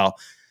ever allow.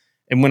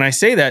 And when I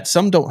say that,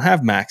 some don't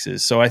have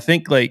maxes. So I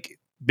think like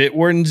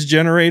Bitwarden's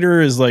generator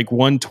is like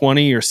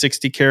 120 or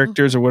 60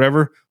 characters or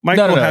whatever.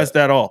 Michael has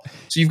that all.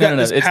 So you've got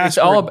this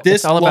password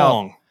this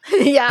long.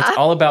 Yeah. It's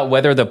all about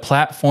whether the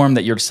platform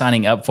that you're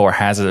signing up for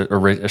has a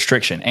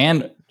restriction.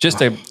 And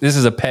this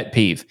is a pet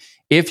peeve.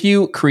 If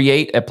you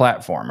create a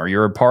platform or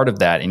you're a part of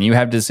that and you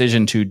have a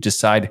decision to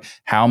decide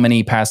how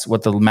many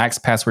what the max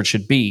password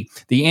should be,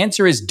 the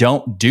answer is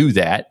don't do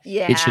that.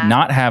 Yeah. It should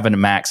not have a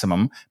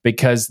maximum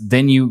because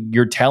then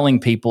you're telling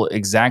people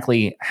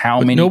exactly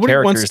how many characters they have.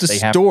 Nobody wants to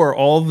store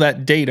all of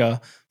that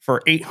data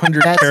for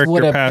 800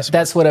 character password.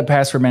 That's what a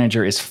password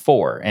manager is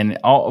for. And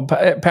all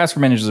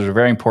password managers are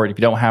very important. If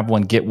you don't have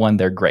one, get one.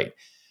 They're great.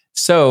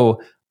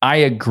 So I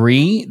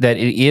agree that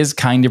it is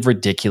kind of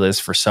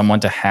ridiculous for someone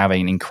to have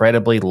an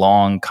incredibly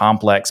long,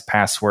 complex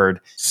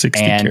password.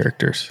 60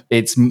 characters.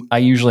 I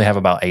usually have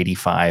about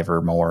 85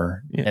 or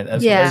more. Yeah.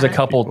 There's a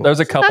couple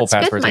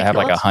passwords that have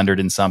like 100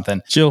 and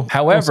something. Jill,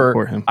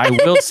 however, I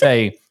will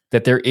say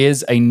that there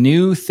is a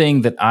new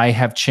thing that I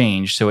have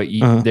changed. So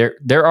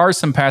there are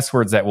some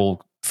passwords that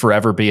will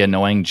forever be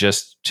annoying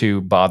just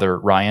to bother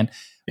Ryan.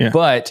 Yeah.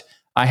 But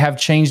I have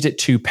changed it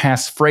to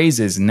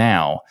passphrases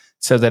now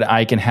so that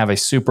I can have a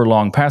super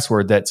long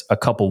password that's a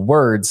couple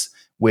words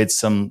with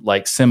some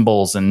like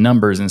symbols and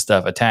numbers and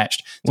stuff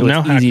attached. So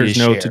now hackers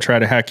know to try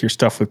to hack your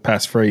stuff with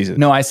passphrases.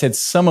 No, I said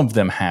some of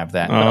them have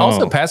that. But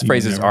also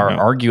passphrases are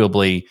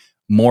arguably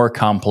more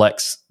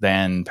complex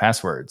than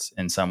passwords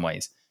in some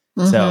ways.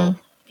 So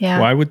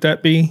why would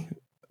that be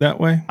that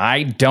way?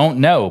 I don't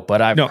know,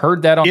 but I've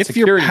heard that on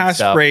security stuff. If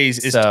your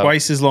passphrase is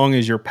twice as long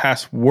as your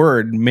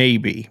password,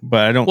 maybe,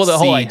 but I don't Well, the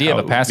whole idea of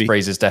a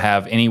passphrase is to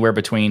have anywhere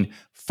between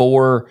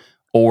 4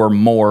 or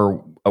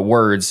more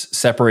words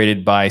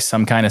separated by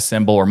some kind of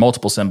symbol or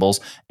multiple symbols,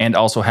 and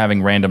also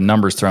having random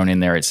numbers thrown in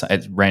there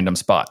at random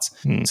spots.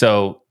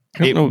 So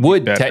it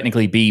would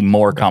technically be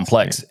more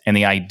complex. And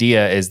the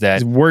idea is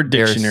that word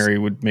dictionary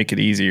would make it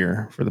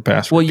easier for the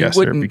password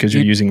guesser because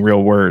you're using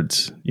real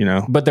words,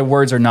 But the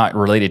words are not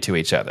related to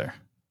each other.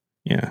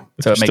 Yeah.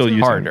 So it makes it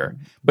harder.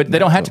 But they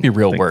don't have to be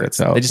real words.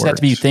 They just have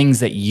to be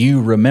things that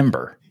you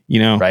remember.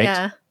 Right?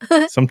 Yeah.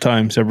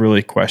 Sometimes I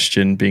really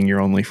question being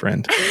your only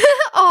friend.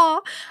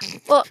 Oh,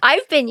 well,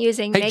 I've been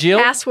using Make Jill,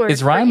 Password.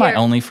 Is Ryan my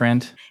only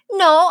friend?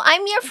 No,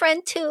 I'm your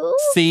friend too.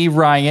 See,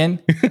 Ryan.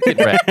 Get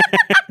ready.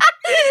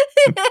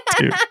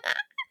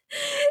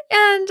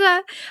 And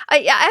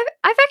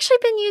I've actually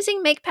been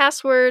using Make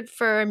Password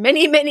for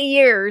many, many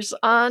years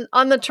on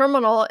the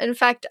terminal. In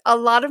fact, a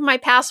lot of my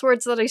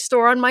passwords that I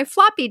store on my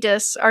floppy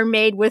disks are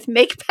made with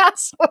Make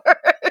Password.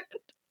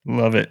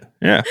 Love it.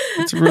 Yeah.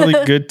 It's a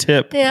really good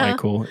tip,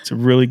 Michael. It's a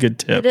really good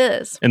tip. It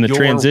is. And the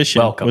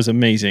transition was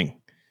amazing.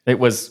 It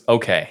was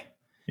okay.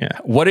 Yeah.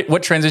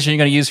 What transition are you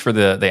going to use for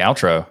the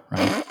outro?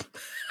 Right?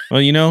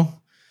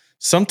 Well,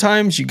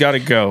 sometimes you got to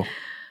go.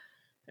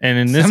 And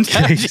in this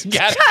case, you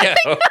got to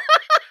go.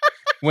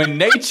 When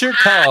nature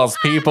calls,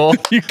 people,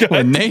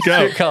 when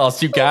nature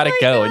calls, you got to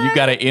go and you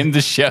got to end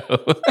the show.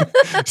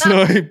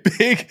 So a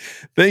big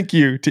thank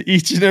you to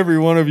each and every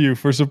one of you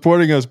for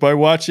supporting us by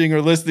watching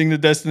or listening to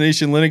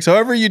Destination Linux.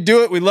 However you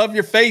do it, we love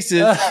your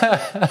faces.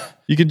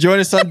 You can join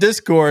us on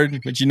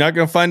Discord, but you're not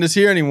going to find us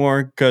here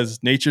anymore because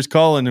nature's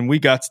calling and we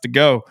got to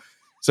go.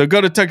 So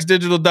go to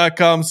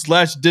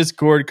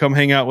tuxdigital.com/Discord. Come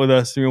hang out with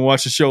us. You can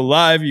watch the show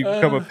live. You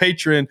can become a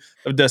patron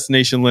of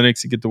Destination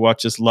Linux. You get to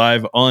watch us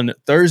live on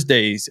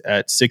Thursdays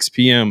at 6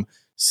 p.m.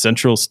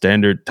 Central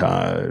Standard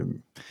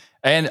Time.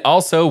 And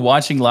also,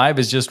 watching live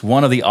is just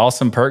one of the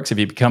awesome perks. If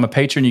you become a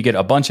patron, you get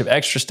a bunch of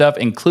extra stuff,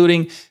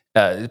 including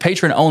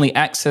patron-only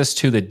access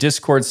to the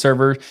Discord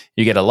server.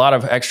 You get a lot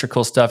of extra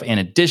cool stuff. In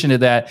addition to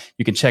that,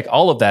 you can check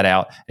all of that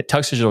out at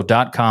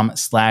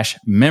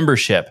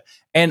tuxdigital.com/membership.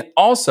 And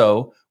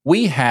also,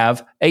 we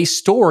have a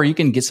store you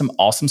can get some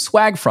awesome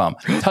swag from.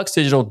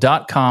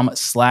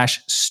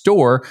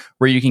 tuxdigital.com/store,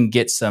 where you can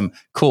get some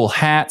cool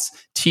hats,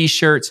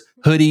 t-shirts,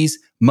 hoodies,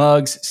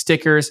 mugs,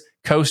 stickers,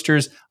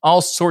 coasters, all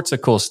sorts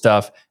of cool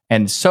stuff,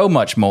 and so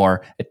much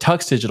more at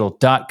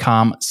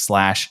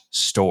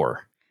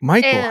tuxdigital.com/store.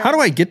 Michael, how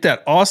do I get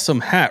that awesome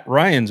hat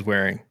Ryan's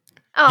wearing?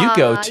 You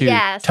go to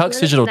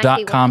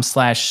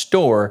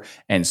tuxdigital.com/store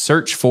and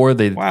search for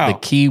the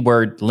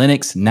keyword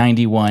Linux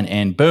 91,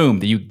 and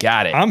boom, you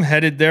got it. I'm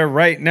headed there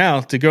right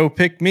now to go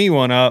pick me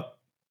one up.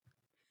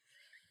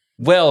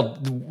 Well,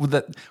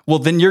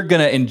 then you're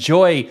going to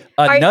enjoy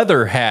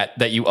another hat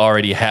that you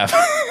already have.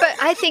 But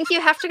I think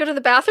you have to go to the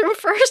bathroom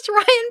first,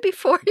 Ryan,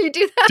 before you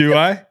do that. Do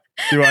I,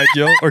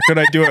 Jill? Or could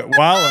I do it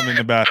while I'm in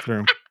the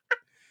bathroom?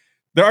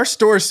 There are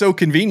stores so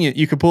convenient,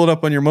 you can pull it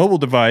up on your mobile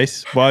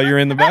device while you're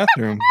in the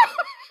bathroom.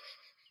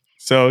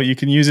 So you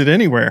can use it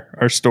anywhere,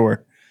 our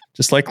store.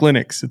 Just like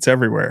Linux, it's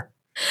everywhere.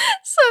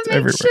 So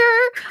make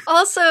sure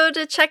also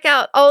to check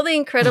out all the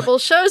incredible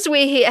shows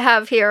we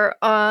have here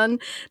on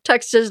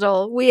Tux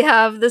Digital. We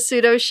have the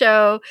Pseudo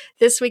Show,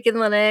 This Week in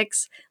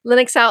Linux,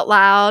 Linux Out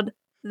Loud,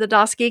 the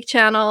DOS Geek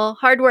Channel,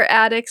 Hardware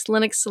Addicts,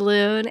 Linux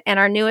Saloon, and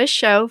our newest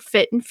show,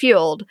 Fit and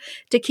Fueled,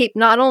 to keep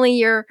not only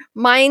your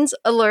minds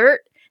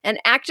alert and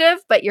active,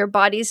 but your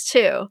bodies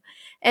too.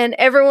 And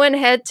everyone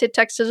head to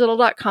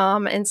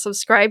tuxdigital.com and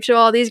subscribe to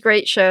all these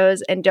great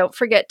shows. And don't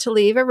forget to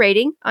leave a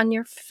rating on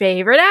your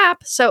favorite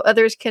app so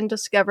others can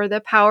discover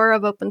the power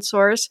of open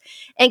source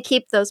and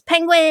keep those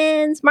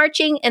penguins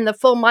marching in the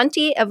full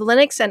Monty of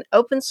Linux and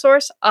open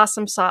source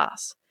awesome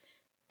sauce.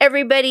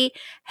 Everybody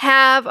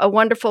have a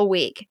wonderful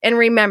week. And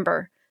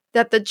remember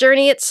that the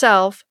journey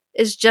itself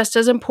is just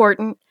as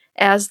important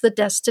as the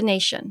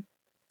destination.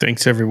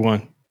 Thanks,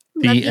 everyone.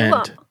 The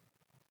end.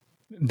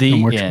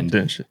 The end.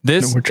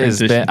 This has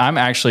been. I'm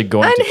actually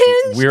going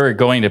to. We're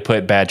going to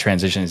put bad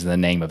transitions in the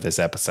name of this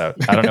episode.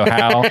 I don't know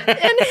how,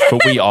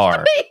 but we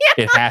are.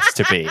 It has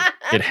to be.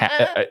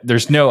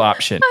 There's no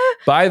option.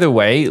 By the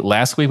way,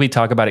 last week we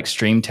talked about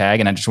Extreme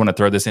Tag, and I just want to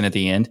throw this in at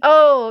the end.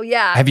 Oh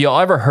yeah. Have you all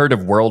ever heard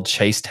of World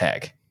Chase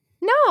Tag?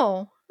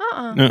 No.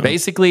 No.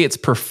 Basically, it's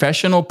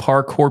professional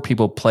parkour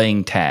people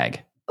playing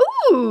tag.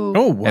 Ooh.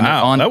 Oh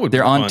wow!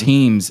 They're on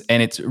teams,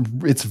 and it's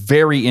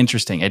very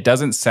interesting. It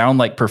doesn't sound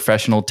like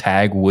professional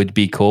tag would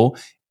be cool.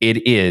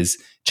 It is.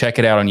 Check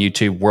it out on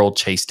YouTube. World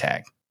Chase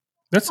Tag.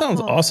 That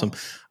sounds awesome.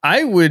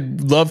 I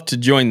would love to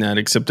join that,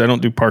 except I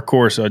don't do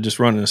parkour, so I just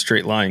run in a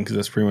straight line because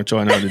that's pretty much all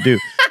I know how to do.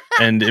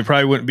 And it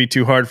probably wouldn't be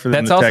too hard for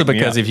them. That's also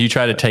because if you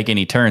try to take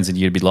any turns, and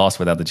you'd be lost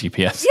without the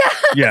GPS.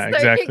 Yeah,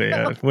 exactly.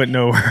 I wouldn't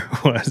know where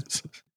it was.